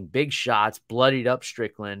 landing big shots, bloodied up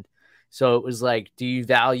Strickland. So it was like, do you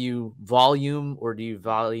value volume or do you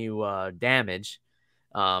value damage?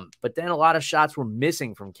 But then a lot of shots were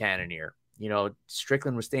missing from Cannonier.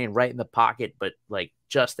 Strickland was staying right in the pocket, but like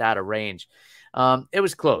just out of range. It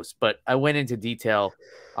was close, but I went into detail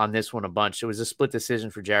on this one a bunch. It was a split decision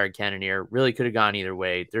for Jared Cannonier. Really could have gone either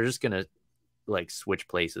way. They're just going to like switch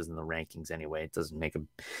places in the rankings anyway. It doesn't make them.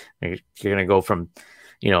 You're going to go from,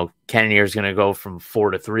 Cannonier is going to go from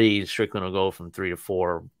 4 to 3. Strickland will go from 3 to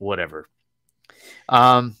 4, whatever.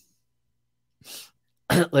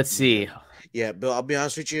 Let's see. Yeah, Bill, I'll be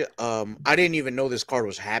honest with you. I didn't even know this card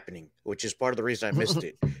was happening, which is part of the reason I missed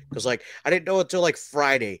it. Because I didn't know until like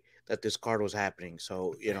Friday that this card was happening.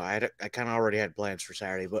 So, I kind of already had plans for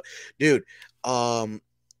Saturday. But dude,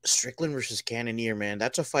 Strickland versus Cannonier, man,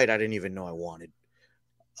 that's a fight I didn't even know I wanted.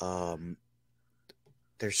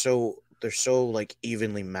 They're so like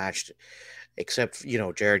evenly matched, except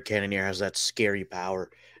Jared Cannonier has that scary power,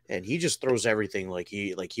 and he just throws everything like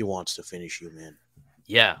he wants to finish you, man.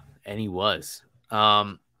 Yeah, and he was.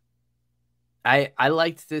 I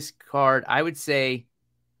liked this card. I would say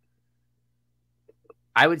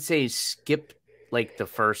skip like the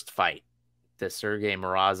first fight, the Sergey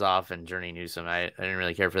Morozov and Journey Newsom. I didn't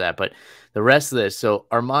really care for that, but the rest of this. So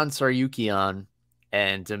Arman Tsarukyan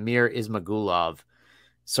and Damir Ismagulov.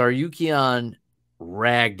 Tsarukyan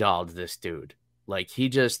ragdolled this dude. Like he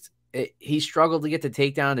struggled to get the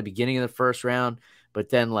takedown at the beginning of the first round, but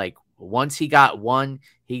then like once he got 1,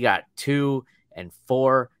 he got 2 and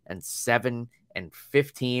 4 and 7 and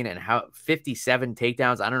 15 and 57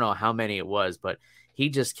 takedowns. I don't know how many it was, but he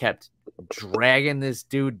just kept dragging this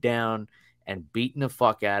dude down and beating the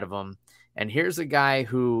fuck out of him. And here's a guy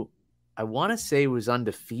who I want to say was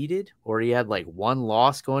undefeated, or he had like 1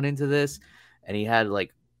 loss going into this, and he had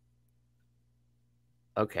like,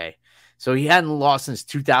 okay, so he hadn't lost since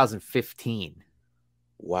 2015.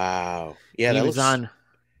 Wow. Yeah, he was on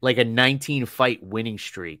like a 19 fight winning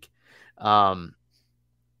streak. And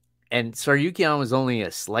Tsarukyan was only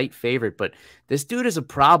a slight favorite, but this dude is a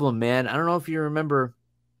problem, man. I don't know if you remember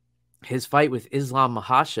his fight with Islam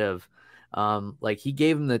Makhachev. Like he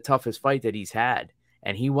gave him the toughest fight that he's had,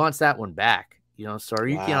 and he wants that one back.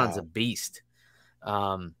 Tsarukyan's a beast.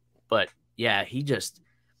 But yeah, he just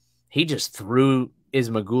threw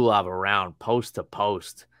Ismagulov around post to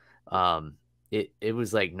post. It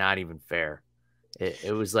was like not even fair.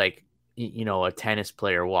 It was like, a tennis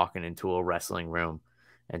player walking into a wrestling room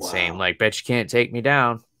and saying like, bet you can't take me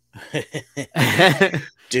down.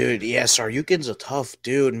 Dude, yeah, Tsarukyan's a tough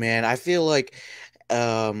dude, man. I feel like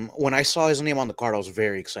when I saw his name on the card, I was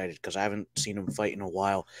very excited because I haven't seen him fight in a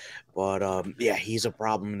while. But yeah, he's a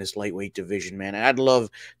problem in this lightweight division, man. And I'd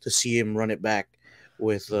love to see him run it back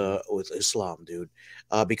with Islam, dude.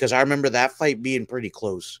 Because I remember that fight being pretty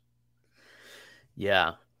close.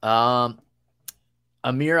 Yeah.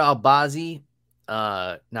 Amir Albazi,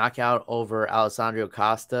 knockout over Alessandro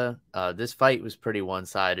Costa. This fight was pretty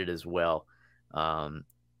one-sided as well.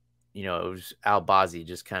 It was Albazi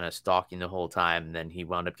just kind of stalking the whole time, and then he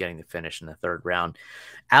wound up getting the finish in the 3rd round.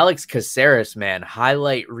 Alex Caceres, man,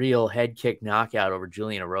 highlight reel head kick knockout over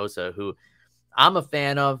Julian Erosa, who I'm a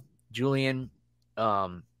fan of. Julian,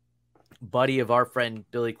 buddy of our friend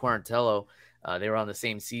Billy Quarantello. They were on the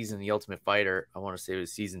same season, The Ultimate Fighter. I want to say it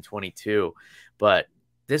was season 22, but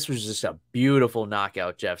this was just a beautiful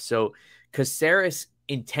knockout, Jeff. So Caceres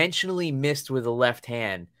intentionally missed with a left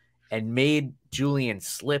hand and made Julian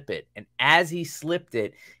slip it. And as he slipped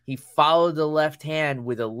it, he followed the left hand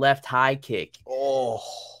with a left high kick. Oh,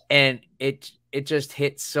 and it just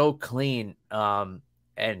hit so clean. And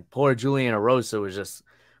poor Julian Erosa was just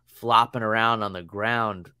flopping around on the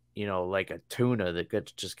ground, like a tuna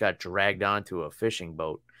that just got dragged onto a fishing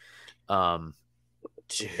boat.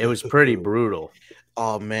 It was pretty brutal.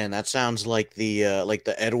 Oh man, that sounds like the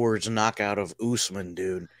Edwards knockout of Usman,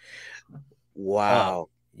 dude. Wow.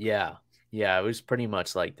 Yeah, it was pretty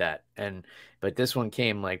much like that. But this one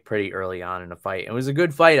came like pretty early on in the fight. It was a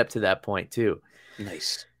good fight up to that point too.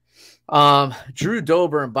 Nice. Drew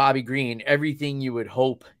Dober and Bobby Green, everything you would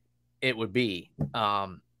hope it would be.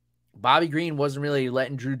 Bobby Green wasn't really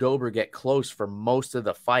letting Drew Dober get close for most of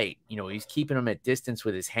the fight. He's keeping him at distance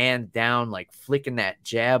with his hand down, like flicking that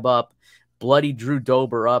jab up. bloody Drew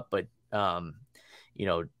Dober up, but you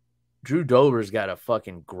know, Drew Dober's got a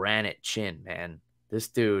fucking granite chin, man. This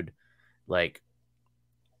dude, like,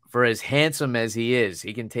 for as handsome as he is,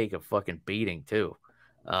 he can take a fucking beating too.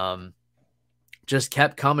 Just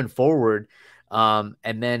kept coming forward, and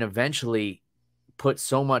then eventually put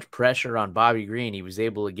so much pressure on Bobby Green, he was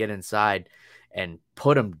able to get inside and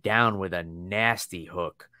put him down with a nasty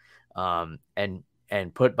hook, and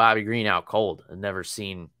put Bobby Green out cold. I've never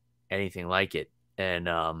seen anything like it.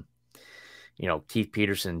 And Keith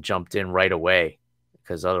Peterson jumped in right away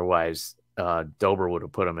because otherwise Dober would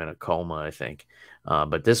have put him in a coma, I think.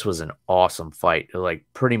 But this was an awesome fight. Like,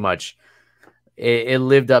 pretty much it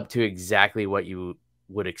lived up to exactly what you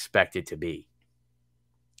would expect it to be.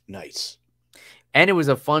 Nice. And it was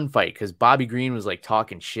a fun fight because Bobby Green was like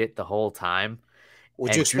talking shit the whole time.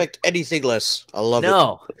 Would you expect anything less? I love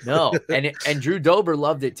it. No. And Drew Dober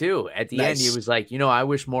loved it too. At the end, he was like, I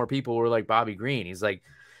wish more people were like Bobby Green. He's like,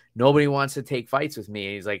 nobody wants to take fights with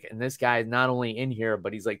me. He's like, and this guy is not only in here,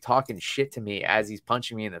 but he's like talking shit to me as he's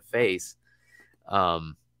punching me in the face. Yeah,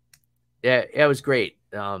 it was great.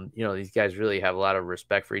 These guys really have a lot of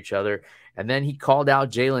respect for each other. And then he called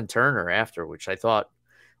out Jalen Turner after, which I thought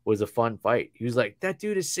was a fun fight. He was like, that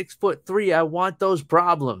dude is 6'3". I want those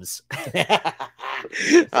problems.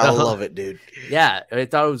 I love it, dude. Yeah, I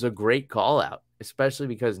thought it was a great call out, especially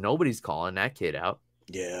because nobody's calling that kid out.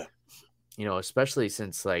 Yeah. Especially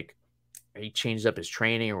since like he changed up his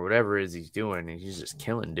training or whatever it is he's doing, and he's just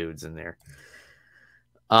killing dudes in there.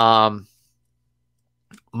 Michael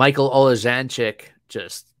Olajanchik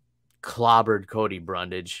just clobbered Cody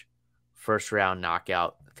Brundage. First round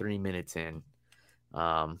knockout, 3 minutes in.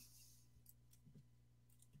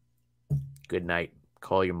 Good night.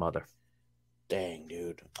 Call your mother. Dang,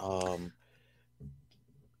 dude.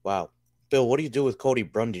 Wow. Bill, what do you do with Cody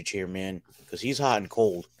Brundage here, man? Because he's hot and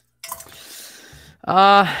cold.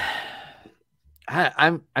 I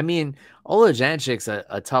mean, Olajanchik's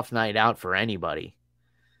a tough night out for anybody.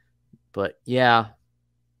 But yeah,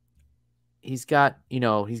 he's got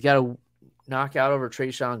a knockout over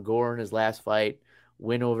Trayshawn Gore in his last fight,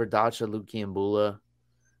 win over Dacha Lukiambula.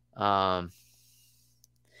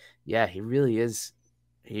 Yeah, he really is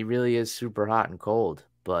super hot and cold,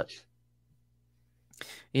 but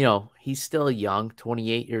he's still young,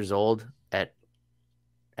 28 years old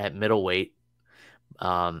at middleweight.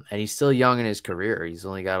 And he's still young in his career. He's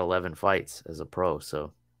only got 11 fights as a pro.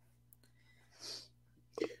 So,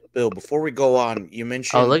 Bill, before we go on, you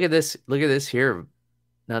mentioned. Oh, look at this here.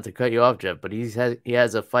 Not to cut you off, Jeff, but he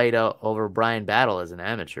has a fight over Brian Battle as an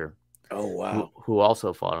amateur. Oh wow! Who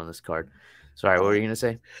also fought on this card. Sorry, what were you gonna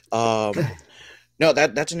say? No,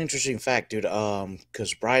 that's an interesting fact, dude.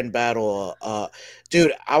 Because Brian Battle,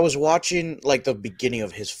 dude, I was watching like the beginning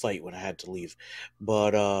of his fight when I had to leave,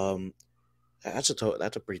 but that's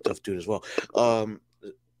a pretty tough dude as well.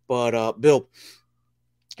 Bill,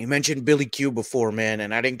 you mentioned Billy Q before, man,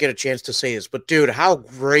 and I didn't get a chance to say this, but dude, how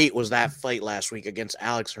great was that fight last week against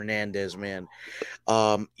Alex Hernandez, man?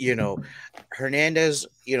 Hernandez,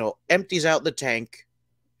 empties out the tank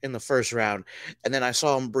in the first round, and then I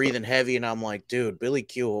saw him breathing heavy, and I'm like, dude, Billy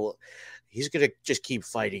Q, he's gonna just keep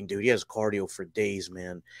fighting, dude. He has cardio for days,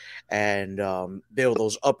 man. And Bill,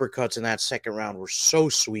 those uppercuts in that second round were so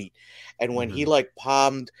sweet. And when he like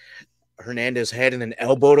palmed Hernandez's head and then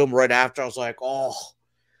elbowed him right after, I was like, oh,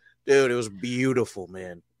 dude, it was beautiful,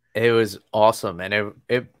 man. It was awesome, and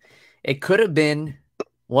it could have been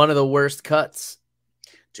one of the worst cuts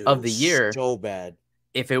of the year, so bad,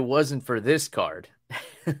 if it wasn't for this card.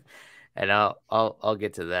 And I'll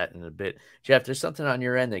get to that in a bit. Jeff, there's something on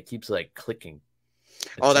your end that keeps like clicking.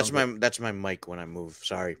 That's my mic when I move.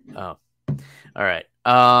 Sorry. Oh, all right.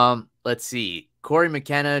 Let's see. Corey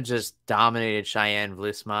McKenna just dominated Cheyenne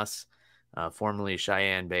Vlismas, formerly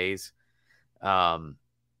Cheyenne Bays.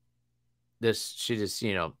 She just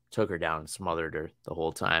took her down and smothered her the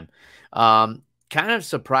whole time. Kind of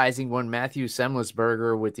surprising when Matthew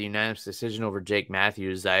Semlisberger with the unanimous decision over Jake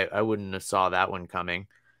Matthews. I wouldn't have saw that one coming.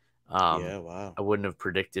 Yeah, wow. I wouldn't have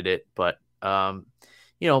predicted it, but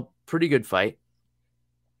pretty good fight.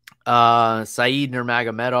 Said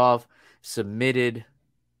Nurmagomedov submitted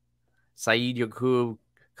Said Yakub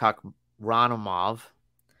Kakhramonov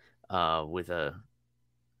with a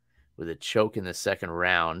choke in the second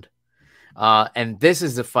round. And this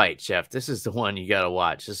is the fight, Jeff. This is the one you got to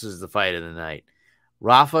watch. This is the fight of the night.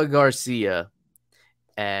 Rafa Garcia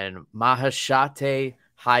and Maheshate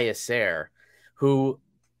Hayaser, who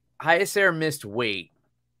Hayaser missed weight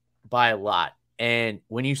by a lot. And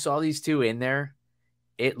when you saw these two in there,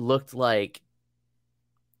 it looked like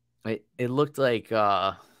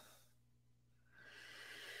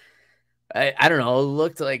I don't know. It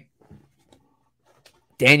looked like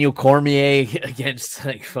Daniel Cormier against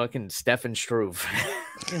like fucking Stefan Struve.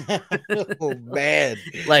 Oh man.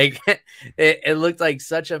 Like it looked like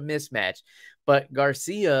such a mismatch. But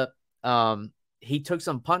Garcia, he took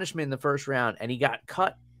some punishment in the first round and he got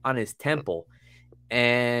cut on his temple.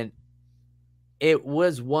 And it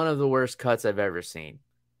was one of the worst cuts I've ever seen.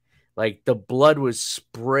 Like the blood was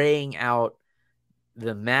spraying out.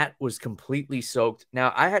 The mat was completely soaked.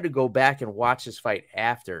 Now I had to go back and watch this fight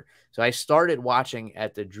after. So I started watching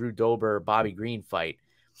at the Drew Dober Bobby Green fight.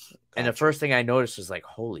 And the first thing I noticed was like,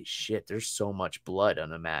 holy shit, there's so much blood on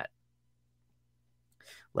the mat.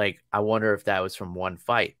 Like, I wonder if that was from one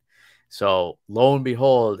fight. So lo and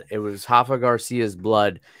behold, it was Rafa Garcia's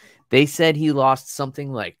blood. They said he lost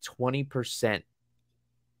something like 20%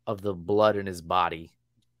 of the blood in his body.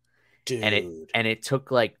 Dude. And it took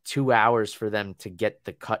like 2 hours for them to get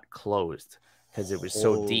the cut closed because it was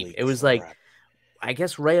so deep. It was like, I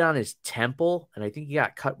guess right on his temple, and I think he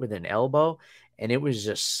got cut with an elbow, and it was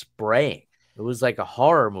just spraying. It was like a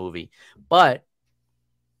horror movie. But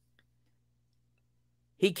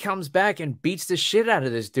he comes back and beats the shit out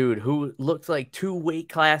of this dude who looked like 2 weight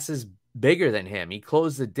classes bigger than him. He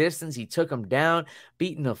closed the distance. He took him down,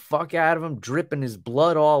 beating the fuck out of him, dripping his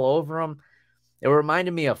blood all over him. It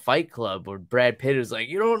reminded me of Fight Club where Brad Pitt is like,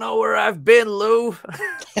 you don't know where I've been, Lou.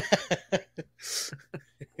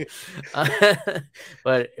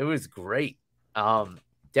 But it was great.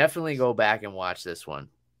 Definitely go back and watch this one.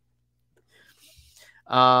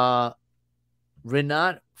 Rinat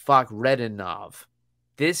Fakhretdinov.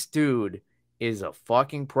 This dude is a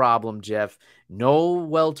fucking problem, Jeff. No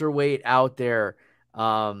welterweight out there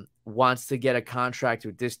wants to get a contract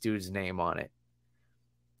with this dude's name on it.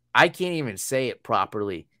 I can't even say it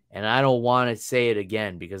properly, and I don't want to say it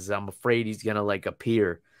again because I'm afraid he's going to like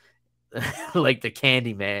appear like the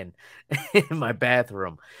Candyman in my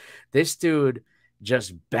bathroom. This dude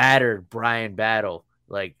just battered Bryan Battle,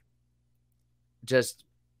 like just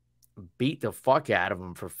beat the fuck out of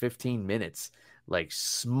him for 15 minutes, like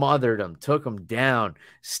smothered him, took him down,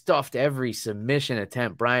 stuffed every submission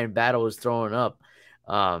attempt Bryan Battle was throwing up,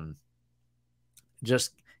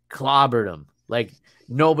 just clobbered him. Like,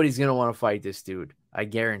 nobody's going to want to fight this dude. I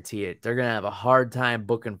guarantee it. They're going to have a hard time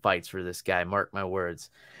booking fights for this guy. Mark my words.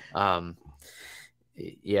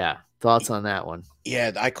 Yeah. Thoughts on that one?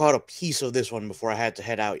 Yeah, I caught a piece of this one before I had to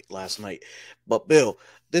head out last night. But Bill,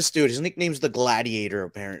 this dude, his nickname's the Gladiator,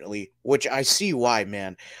 apparently, which I see why,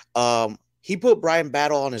 man. He put Bryan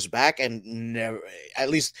Battle on his back and never, at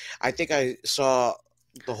least I think I saw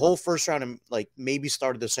the whole first round and like maybe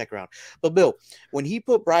started the second round. But Bill, when he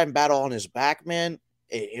put Bryan Battle on his back, man,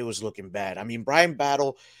 it was looking bad. I mean, Bryan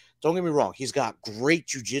Battle, don't get me wrong, he's got great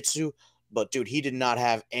jiu-jitsu, but dude, he did not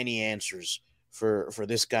have any answers for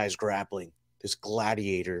this guy's grappling, this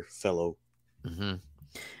Gladiator fellow. Mm-hmm.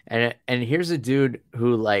 And here's a dude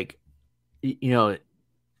who, like, you know,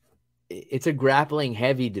 it's a grappling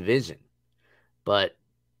heavy division, but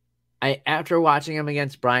after watching him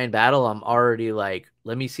against Bryan Battle, I'm already like,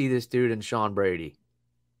 let me see this dude and Sean Brady.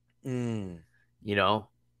 You know,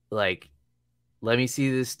 like, let me see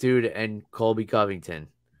this dude and Colby Covington.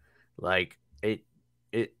 Like,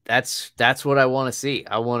 that's what I want to see.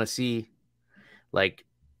 I want to see, like,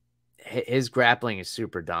 his grappling is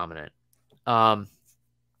super dominant. And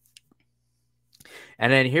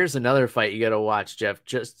then here's another fight you got to watch, Jeff,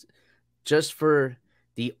 just for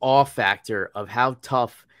the awe factor of how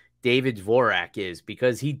tough David Dvorak is,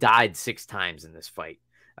 because he died 6 times in this fight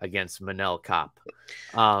against Manel Kape.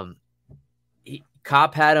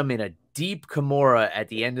 Kape had him in a deep Kimura at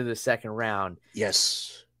the end of the second round.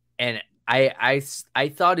 Yes. And I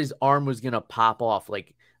thought his arm was going to pop off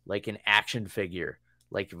like an action figure.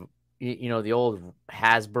 Like, you know, the old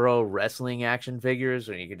Hasbro wrestling action figures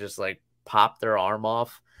when you could just like pop their arm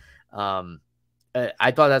off.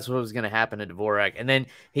 I thought that's what was going to happen to Dvorak. And then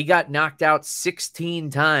he got knocked out 16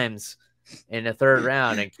 times in the third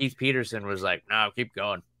round. And Keith Peterson was like, no, keep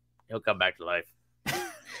going. He'll come back to life.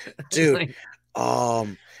 Dude,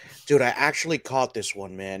 dude, I actually caught this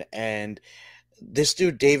one, man. And this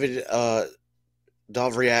dude, David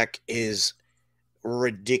Dvorak, is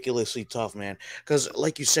ridiculously tough, man. Because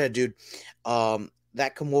like you said, dude,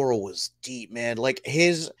 that Kimura was deep, man. Like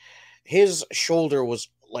his shoulder was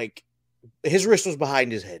like, his wrist was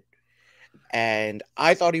behind his head. And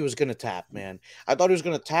I thought he was going to tap, man. I thought he was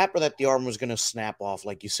going to tap or that the arm was going to snap off,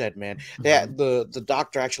 like you said, man. The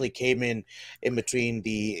doctor actually came in between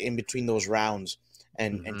those rounds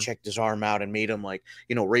and checked his arm out and made him, like,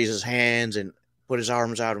 you know, raise his hands and put his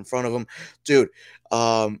arms out in front of him. Dude,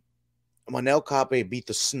 Manel Kape beat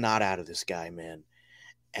the snot out of this guy, man.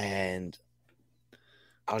 and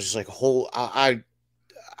I was just like, I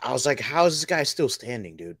was like, how is this guy still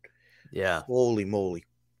standing, dude? Yeah. Holy moly!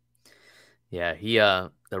 Yeah.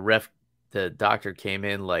 The doctor came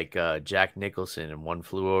in like Jack Nicholson and One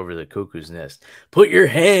Flew Over the Cuckoo's Nest. Put your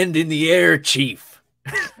hand in the air, Chief.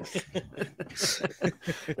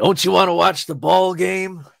 Don't you want to watch the ball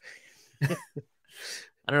game? I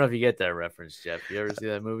don't know if you get that reference, Jeff. You ever see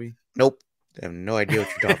that movie? Nope, I have no idea what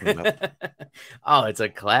you're talking about. Oh, it's a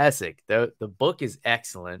classic. The book is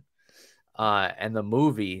excellent. And the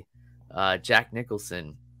movie, Jack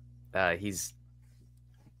Nicholson, he's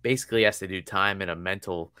basically has to do time in a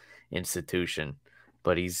mental institution,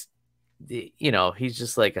 but he's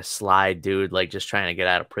just like a sly dude, like just trying to get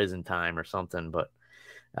out of prison time or something. But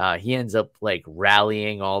he ends up like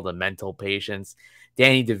rallying all the mental patients.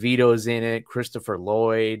 Danny DeVito's in it, Christopher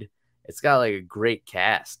Lloyd. It's got like a great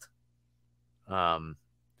cast. But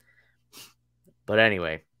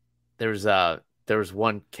anyway, there was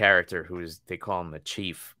one character they call him the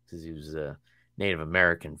Chief because he was a Native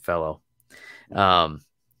American fellow.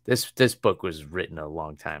 This book was written a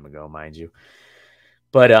long time ago, mind you,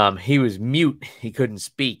 but he was mute. He couldn't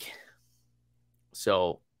speak.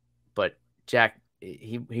 So, but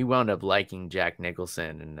he wound up liking Jack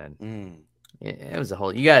Nicholson, and then it was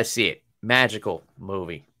you gotta see it. Magical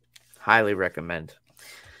movie, highly recommend.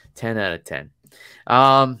 10 out of 10.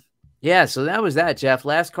 Yeah, so that was that, Jeff.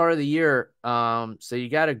 Last card of the year. So you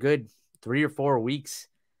got a good 3 or 4 weeks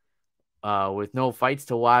with no fights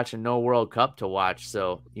to watch and no World Cup to watch.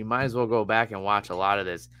 So you might as well go back and watch a lot of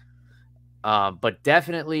this. But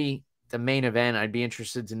definitely the main event, I'd be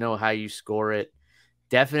interested to know how you score it.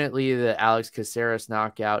 Definitely the Alex Caceres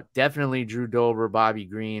knockout. Definitely Drew Dober, Bobby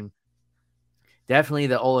Green. Definitely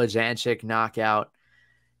the Olajanchik knockout.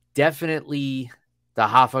 Definitely the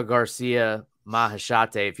Rafa Garcia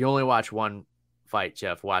Mahashate. If you only watch one fight,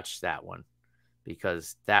 Jeff, watch that one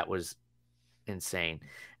because that was insane.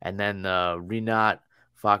 And then the Rinat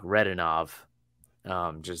Fakhretdinov,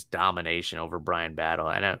 just domination over Brian Battle.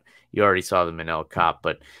 I know you already saw the Manel Cop,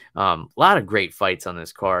 but a lot of great fights on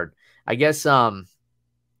this card. I guess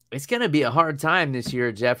it's going to be a hard time this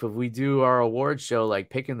year, Jeff, if we do our award show, like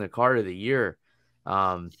picking the card of the year.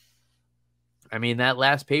 I mean, that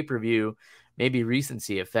last pay-per-view, maybe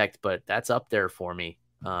recency effect, but that's up there for me.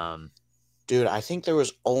 Dude, I think there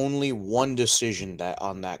was only one decision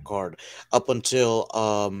on that card up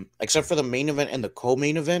until except for the main event and the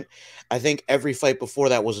co-main event. I think every fight before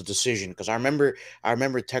that was a decision because I remember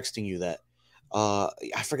texting you that.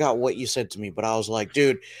 I forgot what you said to me, but I was like,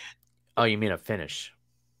 dude. Oh, you mean a finish?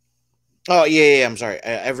 Oh yeah. I'm sorry.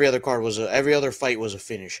 Every other fight was a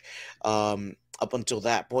finish. Up until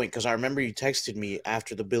that point, because I remember you texted me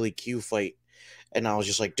after the Billy Q fight, and I was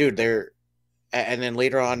just like, dude, and then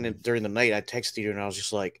later on during the night, I texted you, and I was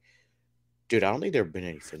just like, dude, I don't think there have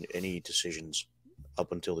been any decisions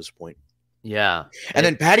up until this point. Yeah, and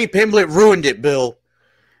then Paddy Pimblett ruined it, Bill.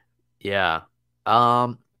 Yeah.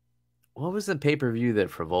 What was the pay-per-view that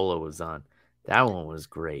Frivola was on? That one was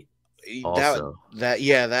great. Also, that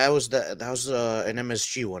was an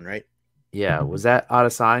MSG one, right? Yeah, was that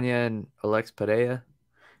Adesanya and Alex Pereira?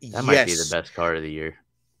 That might be the best card of the year.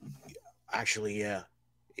 Actually, yeah.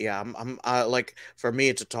 I'm like, for me,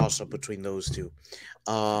 it's a toss-up between those two.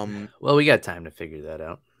 Well, we got time to figure that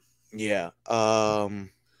out. Yeah.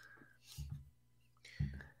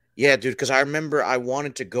 Yeah, dude, because I remember I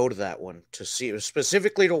wanted to go to that one to see,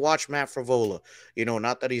 specifically to watch Matt Frivola. You know,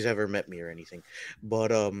 not that he's ever met me or anything,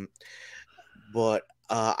 but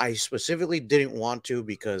I specifically didn't want to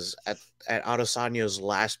because at Adesanya's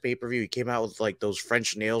last pay-per-view, he came out with like those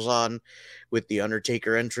French nails on with the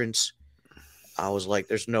Undertaker entrance. I was like,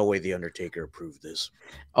 there's no way the Undertaker approved this.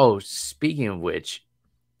 Oh, speaking of which,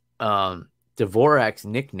 Dvorak's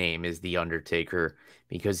nickname is the Undertaker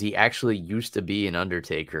because he actually used to be an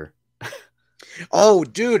Undertaker. Oh,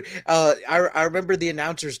 dude. I remember the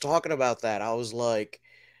announcers talking about that. I was like,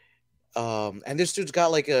 and this dude's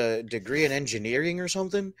got like a degree in engineering or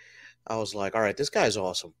something. I was like, all right, this guy's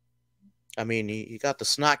awesome. I mean, he got the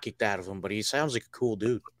snot kicked out of him, but he sounds like a cool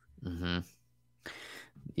dude. Mm-hmm.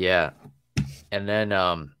 Yeah. And then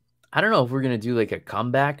I don't know if we're gonna do like a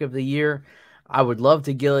comeback of the year. I would love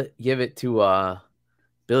to give it to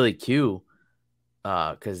Billy Q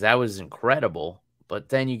because that was incredible. But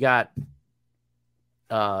then you got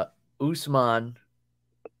Usman.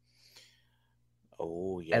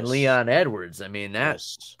 Oh, yes. And Leon Edwards. I mean, that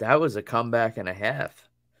was a comeback and a half.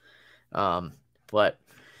 But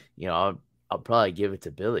you know, I'll probably give it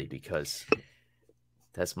to Billy because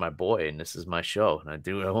that's my boy and this is my show and I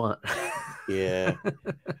do what I want. Yeah.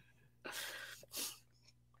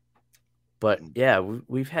 But yeah,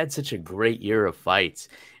 we've had such a great year of fights,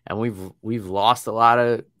 and we've lost a lot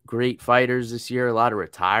of great fighters this year, a lot of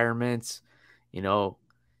retirements, you know,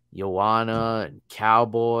 Joanna and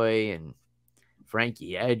Cowboy and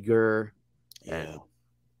Frankie Edgar, Yeah. and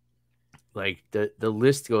like the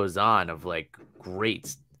list goes on of like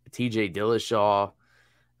greats. TJ Dillashaw,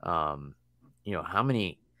 how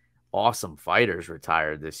many awesome fighters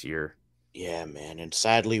retired this year. Yeah, man. And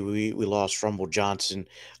sadly, we lost Rumble Johnson.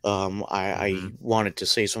 I Mhm. wanted to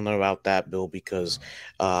say something about that, Bill, because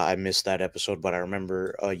I missed that episode, but I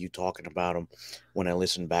remember you talking about him when I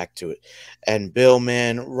listened back to it. And Bill,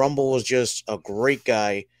 man, Rumble was just a great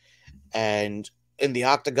guy. And in the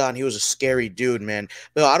octagon, he was a scary dude, man.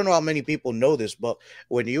 Bill, I don't know how many people know this, but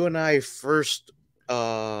when you and I first,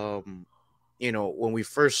 when we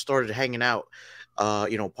first started hanging out,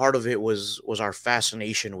 part of it was our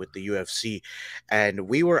fascination with the UFC, and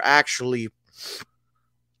we weren't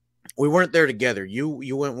there together.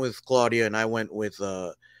 You went with Claudia, and I went with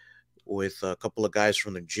a couple of guys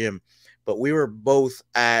from the gym, but we were both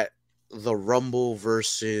at the Rumble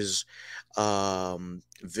versus Ryan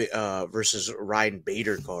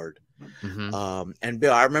Bader card. Mhm. And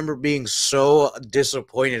Bill, I remember being so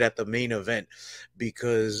disappointed at the main event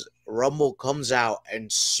because Rumble comes out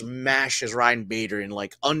and smashes Ryan Bader in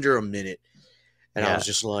like under a minute. And I Yeah. was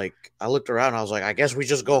just like, I looked around, I was like, I guess we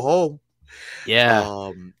just go home. Yeah.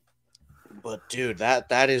 Um, but dude,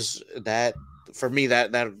 that is that for me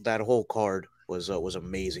that whole card was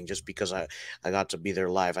amazing just because I got to be there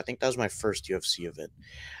live. I think that was my first UFC event.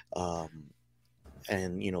 Um,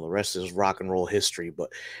 and the rest is rock and roll history.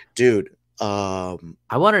 But dude, I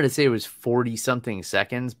wanted to say it was 40 something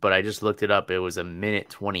seconds, but I just looked it up. It was a minute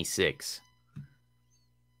 26.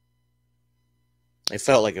 it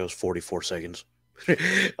felt like it was 44 seconds.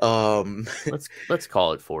 um, Let's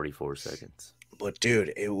call it 44 seconds. but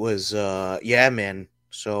dude, it was yeah, man.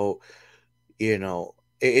 So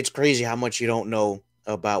it's crazy how much you don't know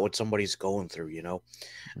about what somebody's going through.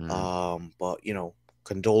 Mm. But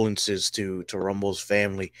condolences to Rumble's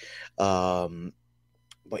family. But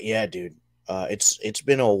yeah, dude, it's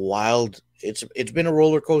been a wild. It's been a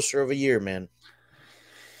roller coaster of a year, man.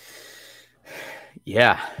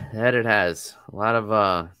 Yeah, that it has. A lot of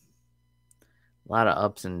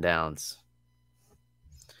ups and downs.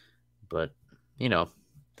 But, you know,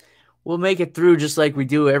 we'll make it through just like we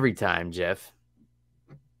do every time, Jeff.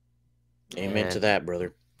 Amen to And that,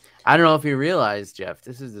 brother. I don't know if you realize, Jeff,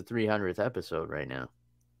 this is the 300th episode right now.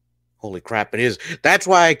 Holy crap, it is. That's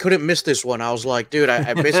why I couldn't miss this one. I was like, dude,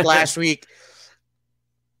 I missed last week.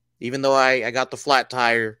 Even though I got the flat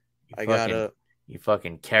tire, You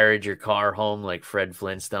fucking carried your car home like Fred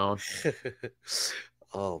Flintstone.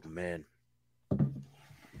 Oh man.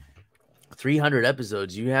 300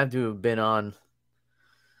 episodes. You have to have been on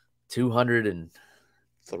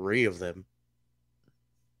 203 of them.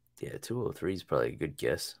 Yeah, 203 is probably a good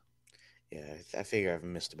guess. Yeah, I figure I've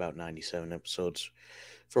missed about 97 episodes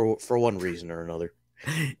for one reason or another.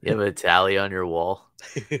 You have a tally on your wall.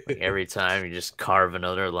 Like every time you just carve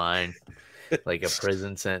another line, like a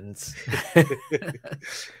prison sentence.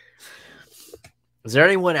 Is there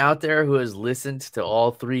anyone out there who has listened to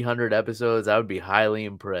all 300 episodes? I would be highly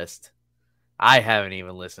impressed. I haven't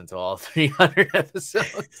even listened to all 300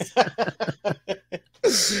 episodes.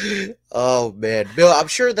 Oh man, Bill, I'm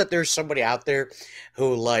sure that there's somebody out there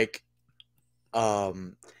who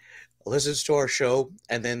listens to our show,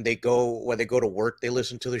 and then when they go to work, they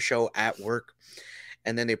listen to the show at work,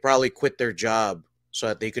 and then they probably quit their job so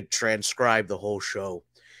that they could transcribe the whole show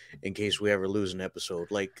in case we ever lose an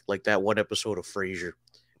episode, like that one episode of Frasier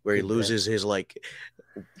where he loses his like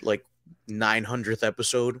 900th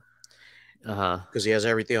episode because he has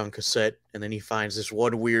everything on cassette, and then he finds this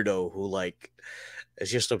one weirdo who is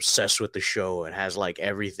just obsessed with the show and has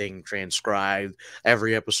everything transcribed,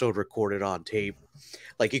 every episode recorded on tape.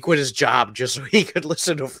 He quit his job just so he could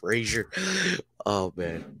listen to Frasier. Oh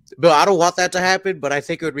man, but I don't want that to happen. But I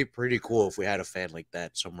think it would be pretty cool if we had a fan like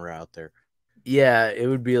that somewhere out there. Yeah, it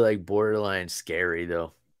would be borderline scary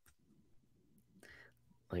though.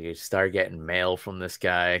 I start getting mail from this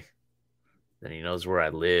guy, then he knows where I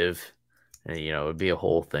live, and it would be a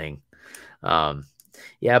whole thing.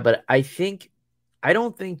 Yeah, but I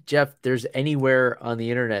don't think, Jeff, there's anywhere on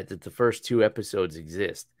the internet that the first 2 episodes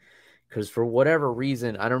exist. Because for whatever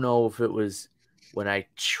reason, I don't know if it was when I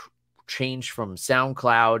changed from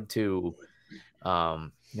SoundCloud to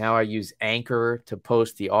now I use Anchor to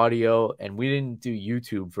post the audio, and we didn't do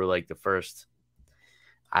YouTube for the first,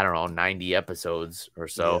 I don't know, 90 episodes or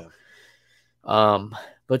so. Yeah.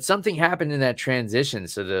 But something happened in that transition.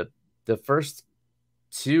 So the first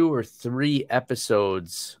 2 or 3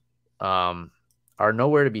 episodes are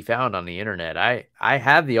nowhere to be found on the internet. I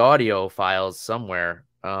have the audio files somewhere,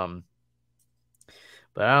 but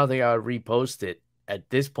I don't think I would repost it at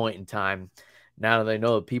this point in time. Now that I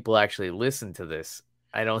know that people actually listen to this,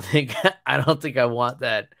 I don't think I want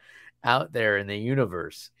that out there in the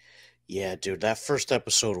universe. Yeah, dude, that first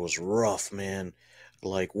episode was rough, man.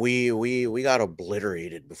 Like we got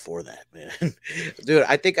obliterated before that, man. Dude,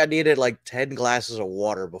 I think I needed like 10 glasses of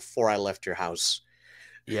water before I left your house.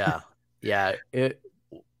 Yeah, yeah.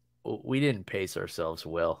 We didn't pace ourselves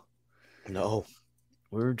well. No.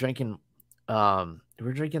 We were drinking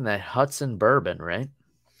that Hudson bourbon, right?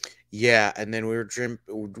 Yeah, and then we were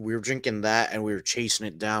drinking that, and we were chasing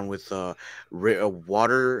it down with a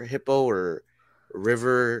water hippo or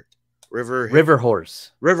river River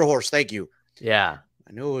Horse. river horse. Thank you. Yeah,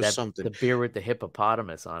 I knew it was that something. the beer with the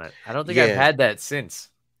hippopotamus on it. I don't think I've Yeah, had that since.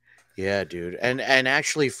 yeah, dude. And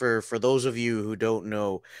actually, for those of you who don't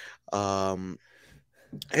know, um,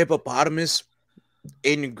 hippopotamus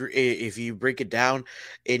if you break it down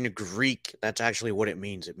in Greek, that's actually what it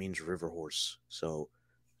means. It means river horse. So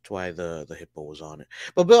that's why the hippo was on it.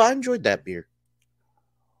 But Bill, I enjoyed that beer.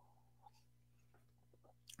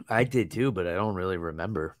 I did too, but I don't really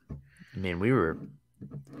remember. I mean,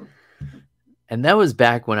 and that was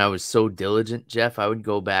back when I was so diligent, Jeff. I would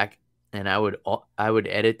go back and I would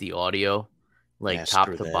edit the audio like Yeah, top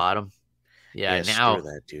screw to that. bottom. Yeah, Yeah, screw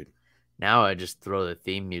that, dude. now I just throw the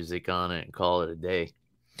theme music on it and call it a day.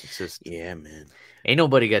 It's just Yeah, man. ain't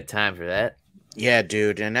nobody got time for that. Yeah,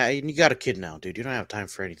 dude. And you got a kid now, dude. You don't have time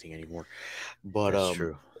for anything anymore. But That's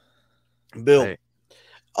true. Bill,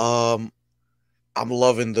 um I'm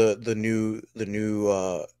loving the new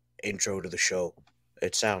intro to the show.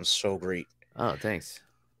 It sounds so great. Oh, thanks.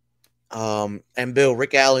 And Bill,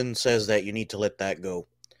 Rick Allen says that you need to let that go.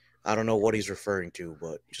 I don't know what he's referring to,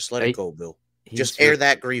 but just let it go, Bill. Just air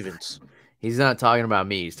that grievance. He's not talking about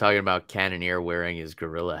me. He's talking about Cannoneer wearing his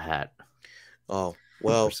gorilla hat. Oh,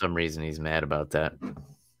 well. For some reason, he's mad about that.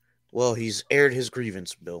 Well, he's aired his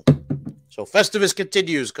grievance, Bill. So Festivus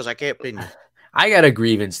continues because I can't pin you. I got a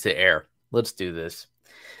grievance to air. Let's do this.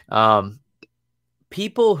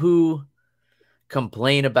 People who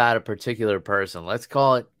complain about a particular person, let's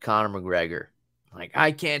call it Conor McGregor. Like,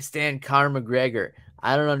 I can't stand Conor McGregor.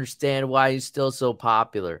 I don't understand why he's still so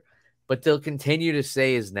popular. But they'll continue to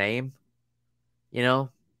say his name, you know,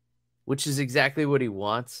 which is exactly what he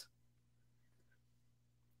wants.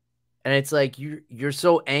 And it's like you're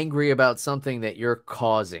so angry about something that you're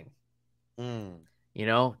causing. You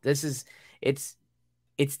know,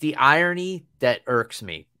 it's the irony that irks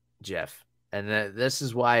me, Jeff. And this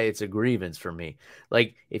is why it's a grievance for me.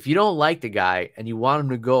 Like, if you don't like the guy and you want him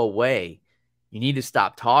to go away, you need to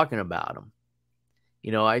stop talking about him.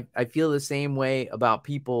 You know, I feel the same way about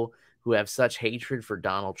people who have such hatred for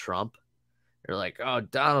Donald Trump. They're like, oh,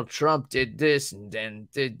 Donald Trump did this and then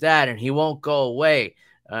did that, and he won't go away.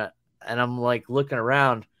 And I'm like looking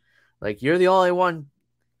around, like, you're the only one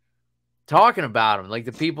talking about him, like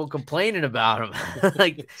the people complaining about him.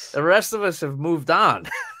 Like, the rest of us have moved on.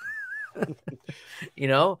 You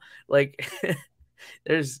know, like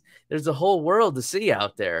there's a whole world to see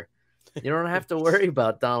out there. You don't have to worry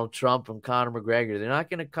about Donald Trump and Conor McGregor. They're not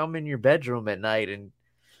going to come in your bedroom at night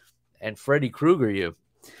and Freddy Krueger you,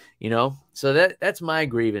 you know? So that's my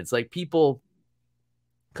grievance. Like, people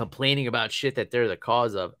complaining about shit that they're the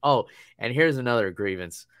cause of. Oh, and here's another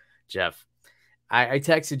grievance, Jeff. I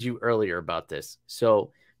texted you earlier about this.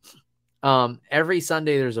 So every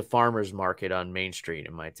Sunday there's a farmer's market on Main Street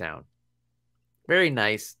in my town. Very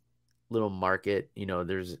nice little market. You know,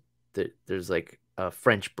 there's like a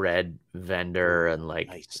French bread vendor and like,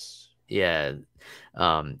 nice. Yeah.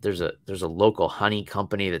 There's a local honey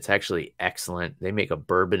company that's actually excellent. They make a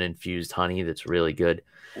bourbon infused honey that's really good.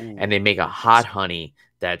 Ooh, and they make a hot honey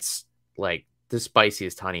that's like the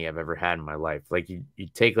spiciest honey I've ever had in my life. Like, you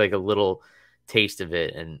take like a little taste of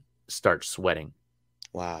it and start sweating.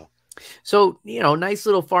 Wow. So, you know, nice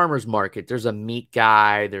little farmer's market. There's a meat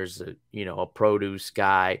guy, there's a produce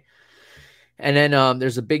guy. And then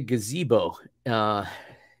there's a big gazebo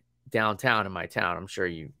downtown in my town. I'm sure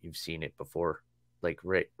you've seen it before, like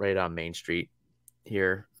right on Main Street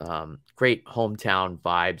here. Great hometown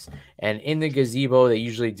vibes. And in the gazebo, they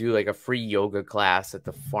usually do like a free yoga class at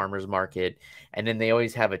the farmer's market. And then they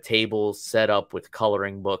always have a table set up with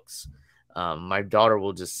coloring books. My daughter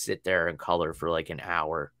will just sit there and color for like an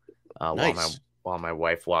hour nice. while my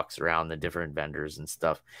wife walks around the different vendors and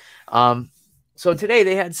stuff. So today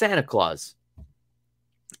they had Santa Claus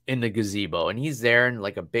in the gazebo, and he's there in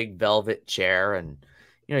like a big velvet chair, and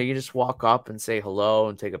you just walk up and say hello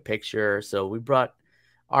and take a picture. So we brought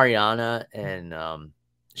Ariana and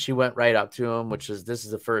she went right up to him, this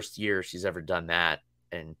is the first year she's ever done that.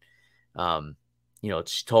 And,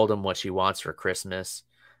 she told him what she wants for Christmas,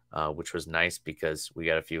 which was nice because we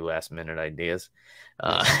got a few last minute ideas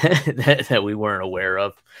Nice. that we weren't aware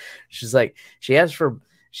of. She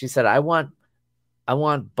said, I want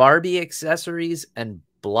Barbie accessories and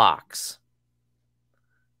blocks.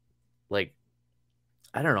 Like,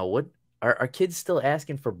 I don't know what are kids still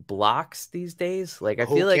asking for blocks these days? Like, I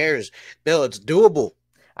Who feel like cares, Bill? It's doable.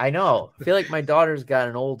 I know. I feel like my daughter's got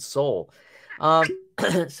an old soul.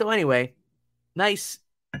 So anyway, nice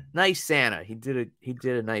Santa. He did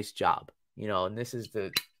a nice job, and this is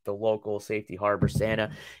the local Safety Harbor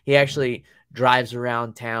Santa. He actually drives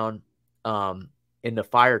around town in the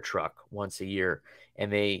fire truck once a year,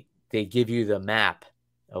 and they give you the map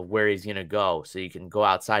of where he's gonna go, so you can go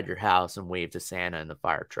outside your house and wave to Santa in the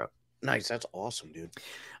fire truck. Nice. That's awesome, dude.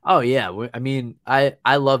 Oh yeah, I mean,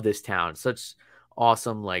 I love this town. Such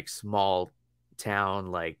awesome, like small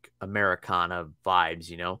town, like Americana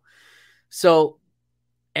vibes. So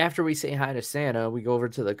after we say hi to Santa, we go over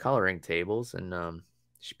to the coloring tables, and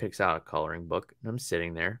she picks out a coloring book, and I'm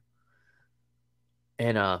sitting there,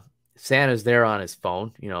 and Santa's there on his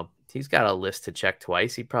phone. He's got a list to check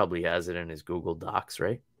twice. He probably has it in his Google Docs,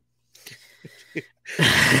 right?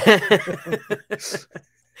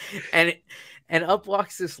 and up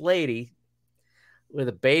walks this lady with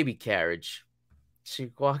a baby carriage. She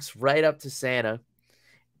walks right up to Santa,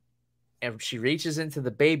 and she reaches into the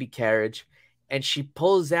baby carriage, and she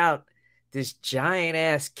pulls out this giant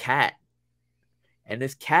ass cat. And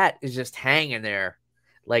this cat is just hanging there,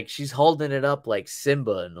 like she's holding it up like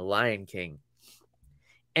Simba in The Lion King.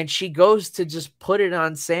 And she goes to just put it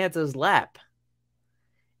on Santa's lap.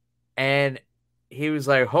 And he was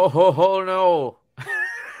like, ho, ho, ho, no.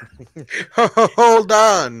 Hold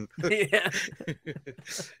on. Yeah.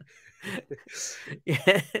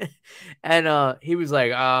 Yeah. And he was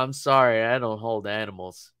like, I'm sorry, I don't hold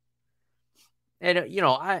animals. And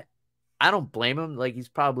I don't blame him. Like, he's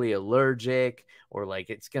probably allergic, or like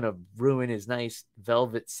it's gonna ruin his nice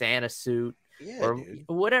velvet Santa suit, or dude.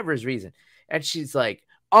 whatever his reason. And she's like,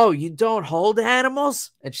 oh, you don't hold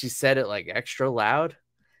animals? And she said it like extra loud.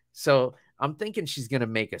 So I'm thinking she's gonna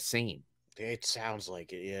make a scene. It sounds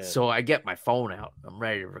like it, yeah. So I get my phone out. I'm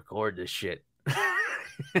ready to record this shit.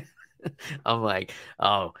 I'm like,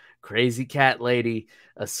 oh, crazy cat lady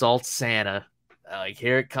assaults Santa. Like,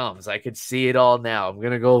 here it comes. I could see it all now. I'm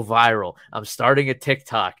going to go viral. I'm starting a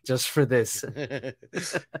TikTok just for this,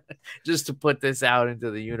 just to put this out into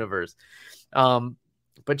the universe.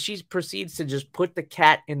 But she proceeds to just put the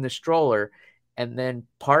cat in the stroller and then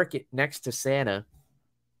park it next to Santa.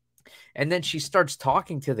 And then she starts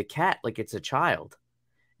talking to the cat like it's a child.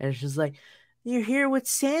 And she's like, you're here with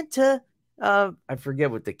Santa. I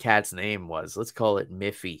forget what the cat's name was. Let's call it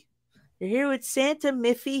Miffy. You're here with Santa,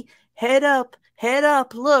 Miffy. Head up,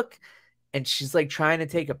 look. And she's like trying to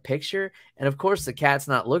take a picture. And of course, the cat's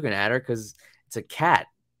not looking at her because it's a cat.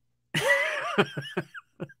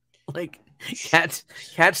 Like,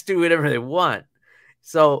 cats do whatever they want.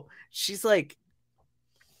 So she's like,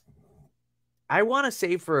 I want to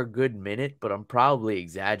say for a good minute, but I'm probably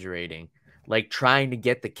exaggerating, like trying to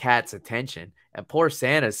get the cat's attention. And poor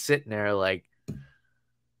Santa's sitting there like,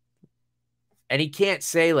 and he can't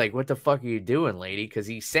say like, what the fuck are you doing, lady? Because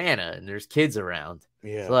he's Santa and there's kids around.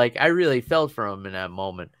 Yeah. So like, I really felt for him in that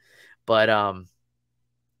moment. But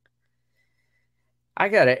I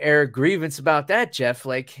got to air a grievance about that, Jeff.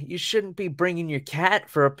 Like, you shouldn't be bringing your cat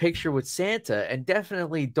for a picture with Santa, and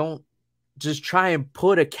definitely don't just try and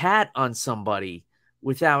put a cat on somebody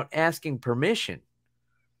without asking permission.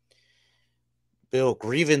 Bill,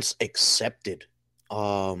 grievance accepted.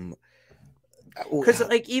 Because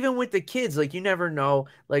like, even with the kids, like, you never know,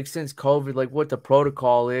 like, since COVID, like what the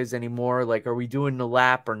protocol is anymore. Like, are we doing the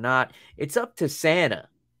lap or not? It's up to Santa.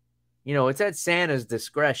 It's at Santa's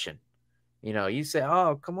discretion. You say,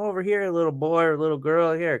 oh, come over here, little boy or little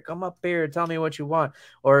girl, here, come up here and tell me what you want,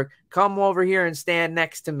 or come over here and stand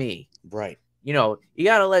next to me. Right. You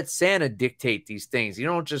got to let Santa dictate these things. You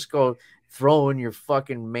don't just go throwing your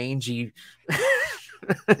fucking mangy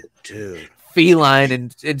dude feline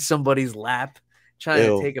in somebody's lap trying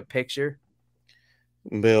Bill, to take a picture.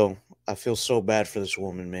 Bill, I feel so bad for this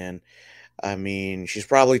woman, man. I mean, she's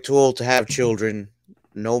probably too old to have children.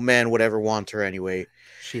 No man would ever want her anyway.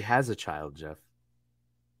 She has a child, Jeff.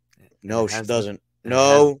 No, she doesn't.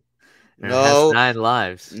 No. Has 9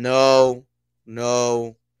 lives. No.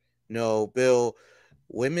 Bill,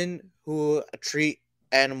 women who treat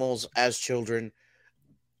animals as children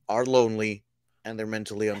are lonely and they're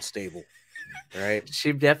mentally unstable. right?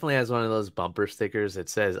 She definitely has one of those bumper stickers that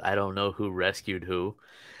says, "I don't know who rescued who,"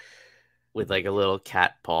 with like a little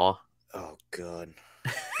cat paw. Oh God,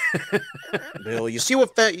 Bill, you see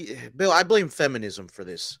what Bill? I blame feminism for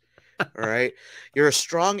this. All right, you're a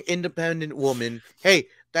strong, independent woman. Hey,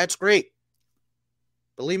 that's great,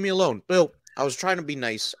 but leave me alone, Bill. I was trying to be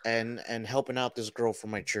nice and helping out this girl from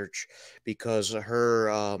my church because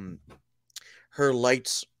her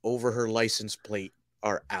lights over her license plate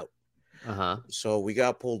are out. Uh-huh. So we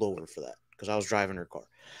got pulled over for that because I was driving her car.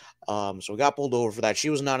 So we got pulled over for that. She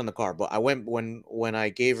was not in the car, but I went when I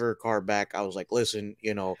gave her car back. I was like, "Listen,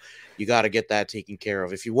 you got to get that taken care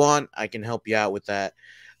of. If you want, I can help you out with that.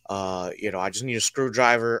 I just need a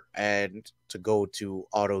screwdriver and to go to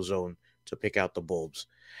AutoZone to pick out the bulbs."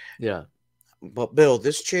 Yeah. But Bill,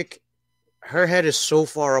 this chick, her head is so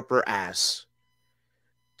far up her ass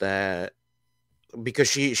that because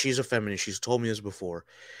she's a feminist, she's told me this before,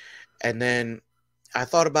 and then I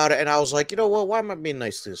thought about it and I was like, you know what? Why am I being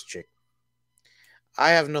nice to this chick?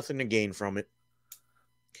 I have nothing to gain from it.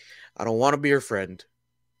 I don't want to be her friend.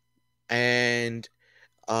 And,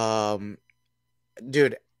 um,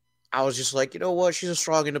 dude, I was just like, you know what? She's a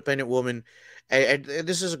strong, independent woman. And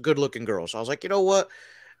this is a good looking girl. So I was like, you know what?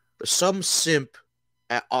 Some simp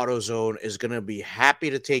at AutoZone is going to be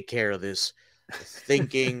happy to take care of this,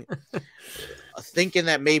 thinking, thinking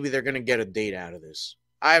that maybe they're going to get a date out of this.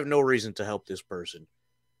 I have no reason to help this person.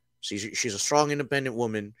 She's a strong, independent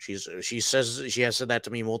woman. She says she has said that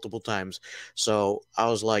to me multiple times. So I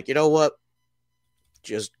was like, you know what?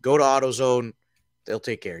 Just go to AutoZone. They'll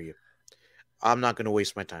take care of you. I'm not going to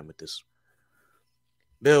waste my time with this.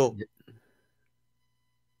 Bill,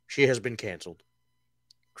 she has been canceled.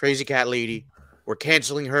 Crazy Cat Lady. We're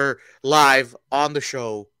canceling her live on the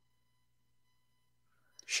show.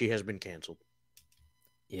 She has been canceled.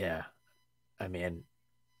 Yeah. I mean,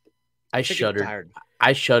 I shuddered.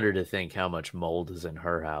 I shudder to think how much mold is in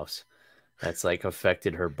her house. That's like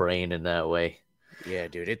affected her brain in that way. Yeah,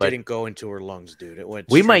 dude, it didn't go into her lungs, dude. It went.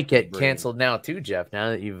 We might get canceled now too, Jeff. Now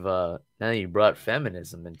that you brought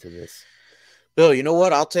feminism into this, Bill. You know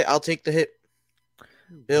what? I'll take the hit.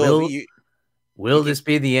 Bill, will this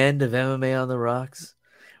be the end of MMA on the Rocks?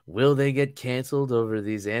 Will they get canceled over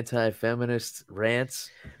these anti-feminist rants?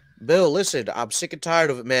 Bill, listen, I'm sick and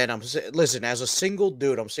tired of it, man. Listen, as a single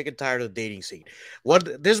dude, I'm sick and tired of the dating scene.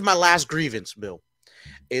 This is my last grievance, Bill,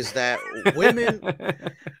 is that women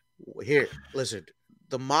here, listen,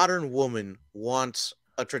 the modern woman wants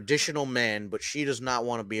a traditional man, but she does not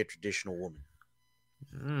want to be a traditional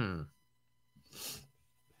woman.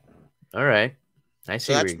 All right. I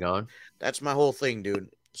see where you're going. That's my whole thing, dude.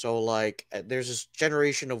 So like there's this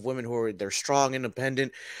generation of women who they're strong,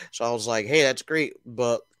 independent. So I was like, hey, that's great,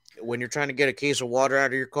 but when you're trying to get a case of water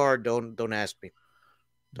out of your car, don't ask me.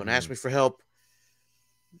 Don't ask me for help.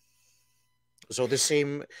 So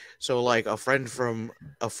like a friend from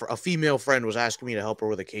a female friend was asking me to help her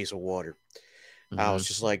with a case of water. I was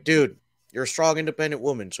just like, dude, you're a strong, independent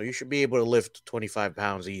woman, so you should be able to lift 25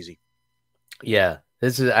 pounds easy. Yeah,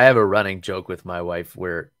 I have a running joke with my wife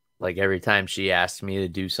where like every time she asks me to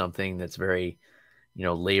do something that's very,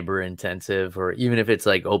 labor intensive, or even if it's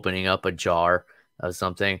like opening up a jar of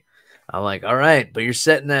something, I'm like, all right, but you're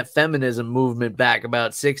setting that feminism movement back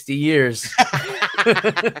about 60 years.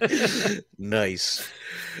 Nice.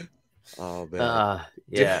 Oh, man.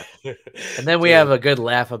 Yeah. And then we have a good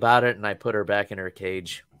laugh about it, and I put her back in her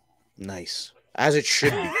cage. Nice. As it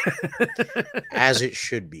should be. As it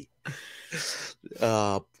should be.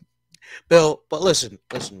 Bill, but listen,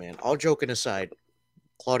 man. All joking aside,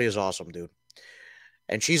 Claudia's awesome, dude.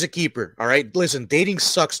 And she's a keeper, all right? Listen, dating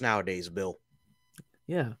sucks nowadays, Bill.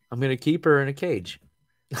 Yeah, I'm going to keep her in a cage.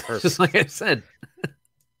 Just like I said.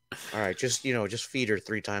 All right, just feed her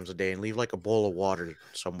 3 times a day and leave like a bowl of water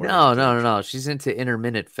somewhere. No. She's into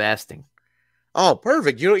intermittent fasting. Oh,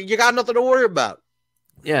 perfect. You got nothing to worry about.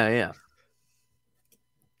 Yeah.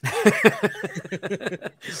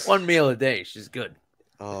 1 meal a day. She's good.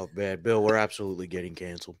 Oh, man, Bill, we're absolutely getting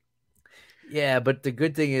canceled. Yeah, but the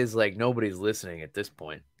good thing is like nobody's listening at this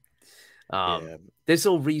point. This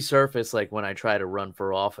will resurface like when I try to run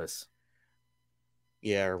for office.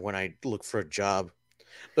 Yeah, or when I look for a job.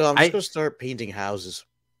 But I'm just going to start painting houses.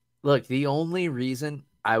 Look, the only reason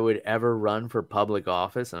I would ever run for public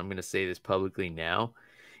office, and I'm going to say this publicly now,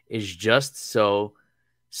 is just so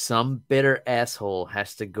some bitter asshole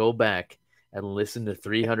has to go back and listen to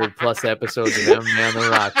 300 plus episodes of MMA on the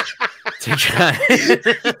Rocks to try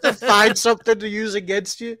to find something to use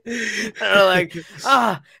against you. They're like,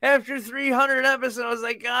 after 300 episodes,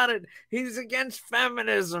 I got it. He's against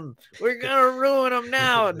feminism. We're gonna ruin him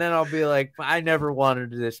now. And then I'll be like, I never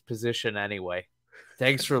wanted this position anyway.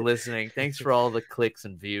 Thanks for listening. Thanks for all the clicks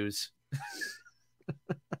and views.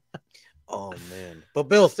 Oh man. But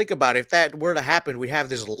Bill, think about it. If that were to happen, we have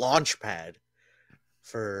this launch pad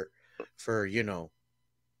for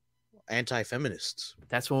anti-feminists.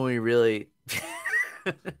 That's when we really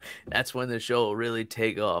that's when the show will really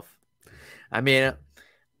take off. I mean,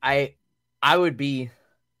 I would be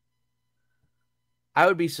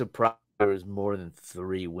surprised if there was more than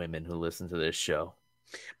 3 women who listen to this show.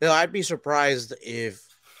 Bill, I'd be surprised if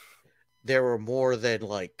there were more than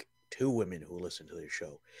like 2 women who listen to this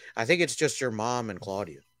show. I think it's just your mom and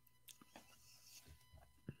Claudia.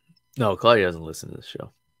 No, Claudia doesn't listen to this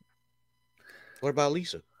show. What about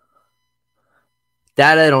Lisa?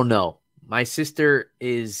 That I don't know. My sister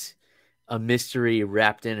is a mystery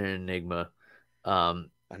wrapped in an enigma. I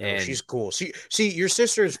know she's cool. See, your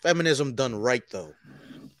sister's feminism done right though.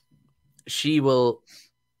 She will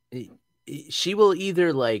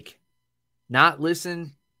either like not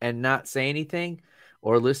listen and not say anything,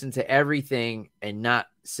 or listen to everything and not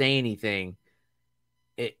say anything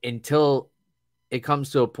until it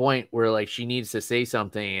comes to a point where like she needs to say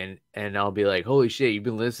something, and I'll be like, holy shit, you've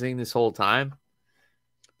been listening this whole time?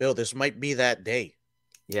 Bill, this might be that day.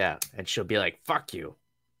 Yeah. And she'll be like, fuck you.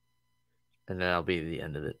 And then I'll be the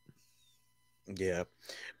end of it. Yeah.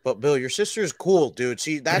 But Bill, your sister's cool, dude.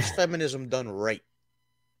 See, that's feminism done right.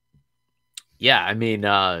 Yeah. I mean,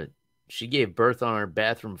 she gave birth on our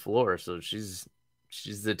bathroom floor, so she's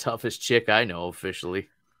the toughest chick I know officially.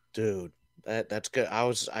 Dude, that's good. I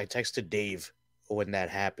texted Dave when that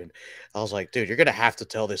happened. I was like, dude, you're gonna have to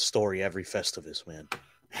tell this story every Festivus, man.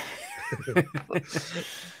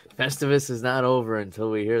 Festivus is not over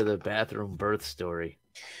until we hear the bathroom birth story.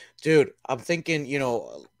 Dude, I'm thinking,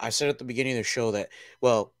 I said at the beginning of the show that,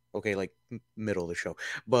 well, okay, like middle of the show,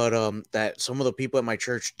 but that some of the people at my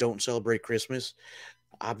church don't celebrate Christmas.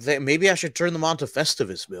 Maybe I should turn them on to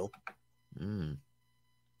Festivus, Bill.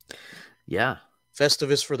 Yeah.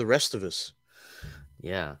 Festivus for the rest of us.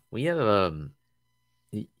 Yeah. We have, our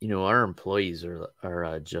employees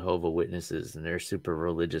are Jehovah Witnesses, and they're super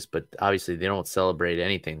religious, but obviously they don't celebrate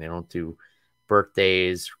anything. They don't do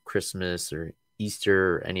birthdays, Christmas, or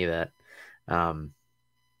Easter, or any of that.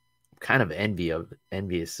 Kind of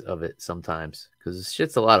envious of it sometimes, because this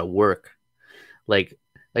shit's a lot of work. Like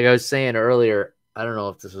I was saying earlier, I don't know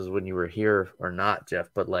if this was when you were here or not, Jeff,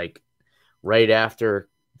 but like right after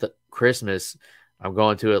the Christmas, I'm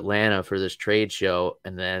going to Atlanta for this trade show,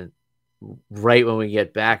 and then right when we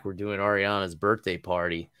get back, we're doing Ariana's birthday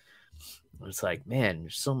party. It's like, man,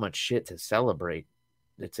 there's so much shit to celebrate.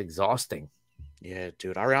 It's exhausting. Yeah,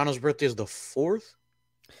 dude. Ariana's birthday is the 4th?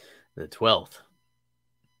 The 12th.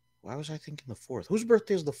 Why was I thinking the 4th? Whose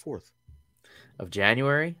birthday is the 4th? Of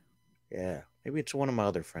January? Yeah. Maybe it's one of my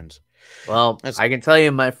other friends. Well, I can tell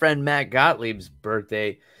you my friend Matt Gottlieb's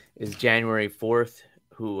birthday is January 4th,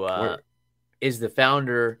 who is the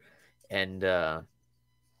founder and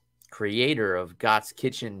creator of Gott's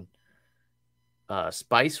Kitchen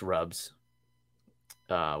spice rubs,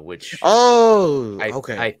 which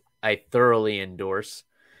I thoroughly endorse.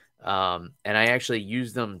 And I actually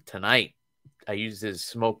used them tonight. I used his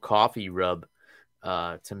smoked coffee rub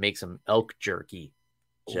to make some elk jerky,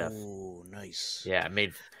 Jeff. Oh, nice. Yeah, I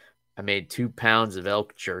made 2 pounds of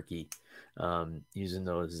elk jerky using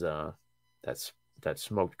those that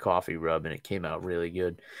smoked coffee rub, and it came out really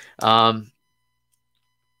good. But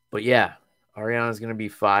yeah, Ariana's going to be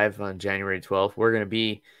 5 on January 12th. We're going to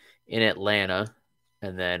be in Atlanta.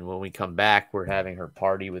 And then when we come back, we're having her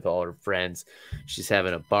party with all her friends. She's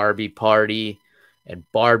having a Barbie party, and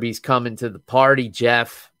Barbie's coming to the party,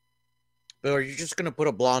 Jeff. Bill, are you just going to put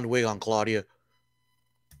a blonde wig on Claudia?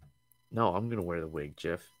 No, I'm going to wear the wig,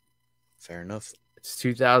 Jeff. Fair enough. It's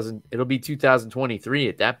 2000. It'll be 2023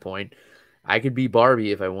 at that point. I could be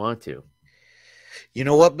Barbie if I want to. You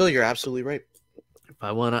know what, Bill? You're absolutely right. If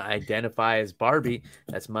I want to identify as Barbie,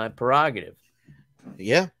 that's my prerogative.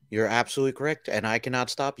 Yeah, you're absolutely correct, and I cannot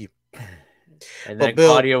stop you. And then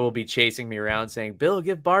Bill, Claudia will be chasing me around saying, Bill,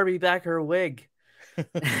 give Barbie back her wig.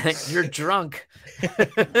 You're drunk.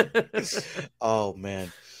 Oh,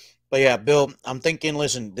 man. But yeah, Bill, I'm thinking,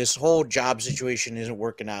 listen, this whole job situation isn't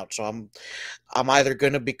working out. So I'm either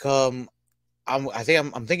going to become, I'm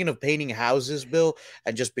thinking of painting houses, Bill,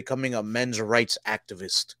 and just becoming a men's rights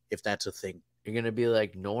activist, if that's a thing. You're going to be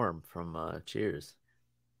like Norm from Cheers.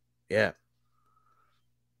 Yeah.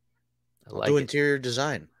 I'll do interior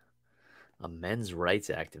design. A men's rights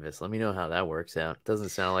activist. Let me know how that works out. Doesn't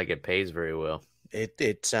sound like it pays very well.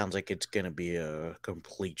 It sounds like it's gonna be a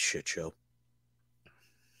complete shit show.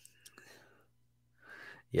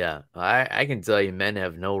 Yeah, I can tell you, men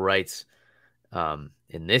have no rights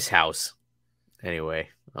in this house. Anyway,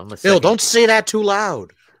 Bill, don't say that too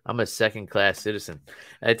loud. I'm a second class citizen.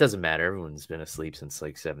 It doesn't matter. Everyone's been asleep since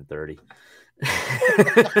like 7:30.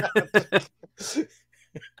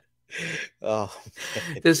 Oh,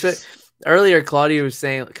 this earlier, Claudia was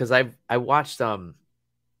saying, because I watched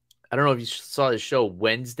I don't know if you saw the show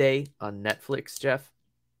Wednesday on Netflix, Jeff.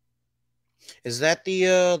 is that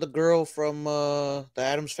the girl from the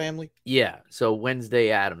Addams Family? Yeah, so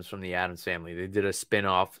Wednesday Addams from the Addams Family. They did a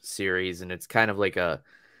spin-off series, and it's kind of like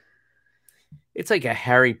it's like a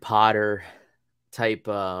Harry Potter type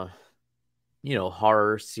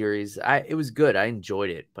horror series. It was good. I enjoyed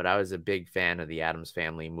it, but I was a big fan of the Addams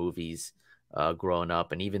Family movies growing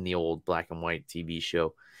up, and even the old black and white TV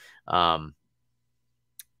show.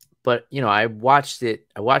 But I watched it.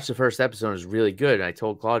 I watched the first episode. It was really good, and I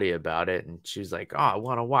told Claudia about it, and she was like, "Oh, I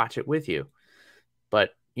want to watch it with you."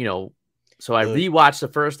 But so I rewatched the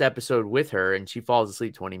first episode with her, and she falls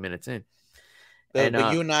asleep 20 minutes in. But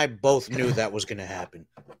you and I both knew that was going to happen.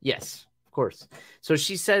 Yes, of course. So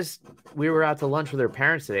she says, we were out to lunch with her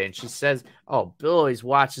parents today, and she says, "Oh, Bill always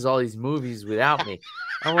watches all these movies without me."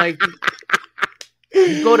 I'm like,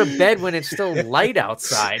 you go to bed when it's still light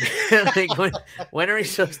outside. Like, when are we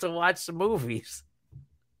supposed to watch the movies?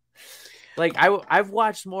 Like, I've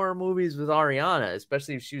watched more movies with Ariana,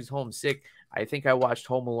 especially if she was homesick. I think I watched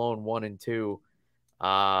Home Alone 1 and 2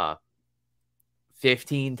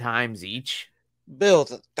 15 times each. Bill,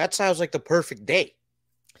 that sounds like the perfect date.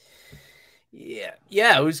 Yeah,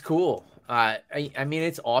 it was cool. I mean,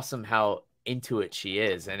 it's awesome how into it she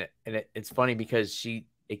is, and it's funny because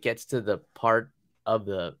it gets to the part of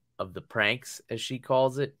the pranks, as she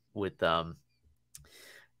calls it, with Joe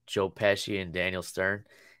Pesci and Daniel Stern,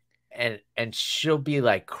 and she'll be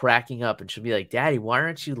like cracking up, and she'll be like, "Daddy, why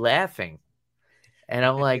aren't you laughing?" And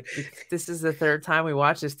I'm like, "This is the third time we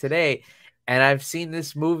watched this today, and I've seen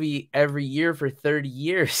this movie every year for 30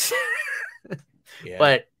 years." Yeah.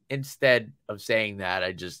 But instead of saying that,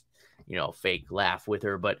 I just, fake laugh with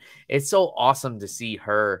her. But it's so awesome to see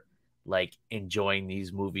her like enjoying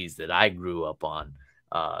these movies that I grew up on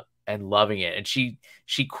and loving it. And she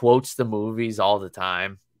quotes the movies all the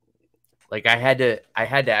time. Like I had to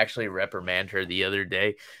actually reprimand her the other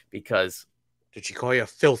day because. Did she call you a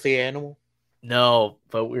filthy animal? No,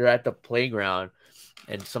 but we were at the playground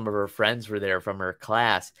and some of her friends were there from her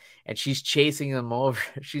class, and she's chasing them over.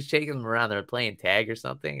 She's chasing them around. They're playing tag or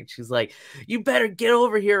something. And she's like, "You better get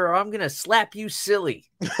over here or I'm going to slap you silly."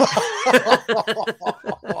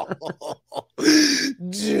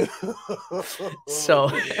 So,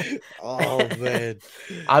 oh man,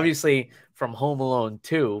 obviously from Home Alone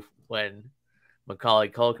 2, when Macaulay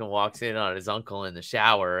Culkin walks in on his uncle in the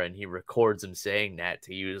shower and he records him saying that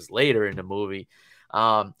to use later in the movie.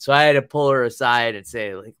 So I had to pull her aside and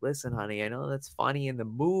say, like, "Listen, honey, I know that's funny in the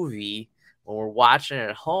movie when we're watching it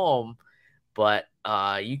at home, but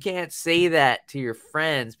you can't say that to your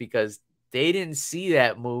friends because they didn't see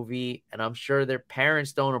that movie, and I'm sure their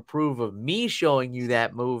parents don't approve of me showing you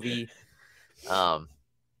that movie." Of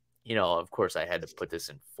course I had to put this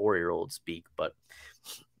in 4-year-old speak, but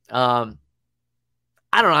I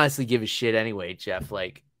don't honestly give a shit anyway, Jeff.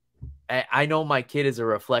 Like, I know my kid is a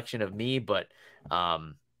reflection of me, but I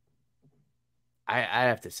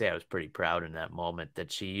have to say I was pretty proud in that moment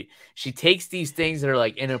that she takes these things that are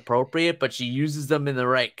like inappropriate, but she uses them in the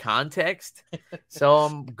right context. So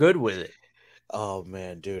I'm good with it. Oh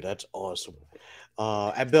man, dude, that's awesome.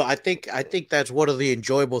 And Bill, I think that's one of the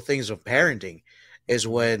enjoyable things of parenting is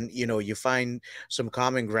when you find some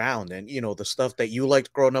common ground, and the stuff that you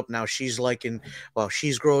liked growing up now she's liking while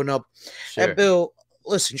she's growing up. Sure. And Bill,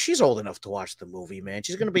 listen, she's old enough to watch the movie, man.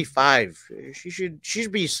 She's gonna be 5. She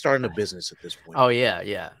should be starting a business at this point. Oh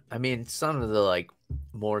yeah. I mean, some of the like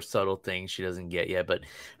more subtle things she doesn't get yet, but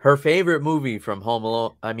her favorite movie from Home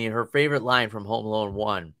Alone, her favorite line from Home Alone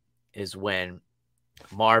 1 is when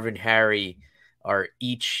Marv and Harry are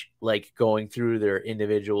each like going through their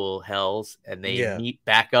individual hells, and they meet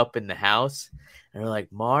back up in the house, and they're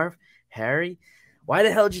like, "Marv, Harry, why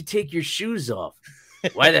the hell did you take your shoes off?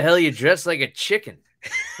 Why the hell you dressed like a chicken?"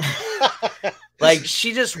 Like,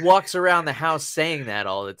 she just walks around the house saying that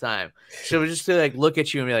all the time. She would just like look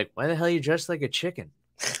at you and be like, "Why the hell you dressed like a chicken?"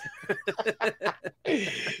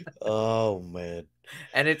 Oh man.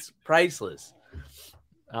 And it's priceless.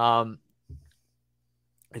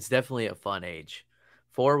 It's definitely a fun age.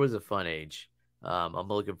 4 was a fun age. I'm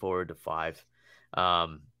looking forward to 5.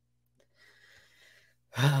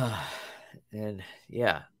 And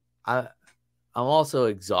yeah, I I'm also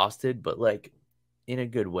exhausted, but like in a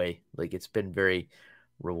good way. Like it's been very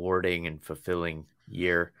rewarding and fulfilling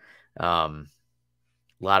year. Um,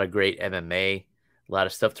 a lot of great MMA, a lot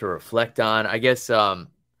of stuff to reflect on. I guess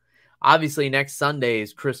obviously next Sunday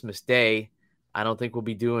is Christmas Day. I don't think we'll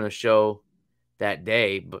be doing a show that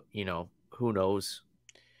day, but who knows?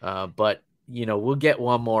 But we'll get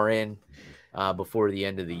one more in before the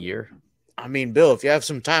end of the year. I mean, Bill, if you have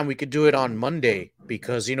some time, we could do it on Monday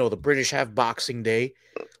because the British have Boxing Day,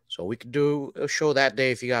 so we could do a show that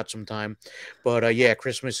day if you got some time. But yeah,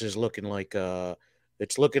 Christmas is looking like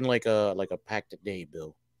it's looking like a packed day,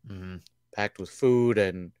 Bill. Mm-hmm. Packed with food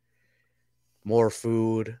and more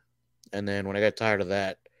food, and then when I get tired of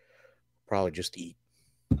that, probably just eat.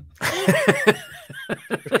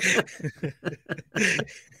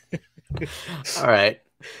 All right,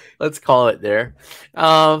 let's call it there.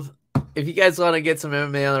 If you guys want to get some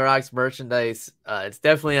MMA on the Rocks merchandise, it's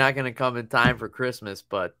definitely not going to come in time for Christmas,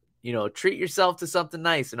 but treat yourself to something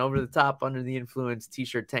nice. And over the top, under the influence,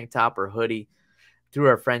 t-shirt, tank top, or hoodie through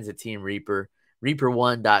our friends at Team Reaper.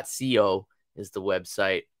 Reaper1.co is the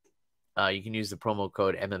website. You can use the promo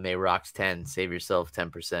code MMA Rocks 10, save yourself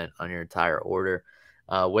 10% on your entire order,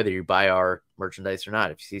 whether you buy our merchandise or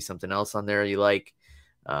not. If you see something else on there you like,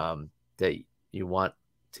 that you want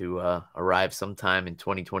to arrive sometime in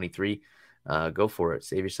 2023, go for it.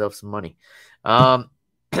 Save yourself some money.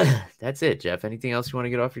 That's it, Jeff. Anything else you want to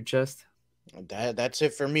get off your chest? That's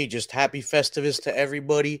it for me. Just happy Festivus to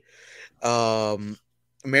everybody.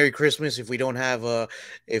 Merry Christmas if we don't have a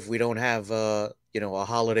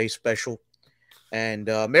holiday special, and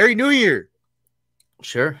Merry New Year.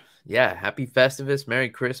 Sure. Yeah, happy Festivus, Merry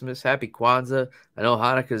Christmas, Happy Kwanzaa. I know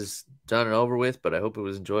Hanukkah's done and over with, but I hope it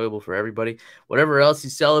was enjoyable for everybody. Whatever else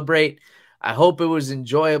you celebrate, I hope it was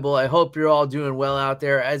enjoyable. I hope you're all doing well out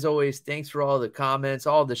there. As always, thanks for all the comments,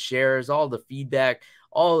 all the shares, all the feedback,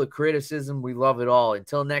 all the criticism. We love it all.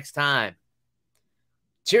 Until next time,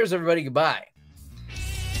 cheers, everybody. Goodbye.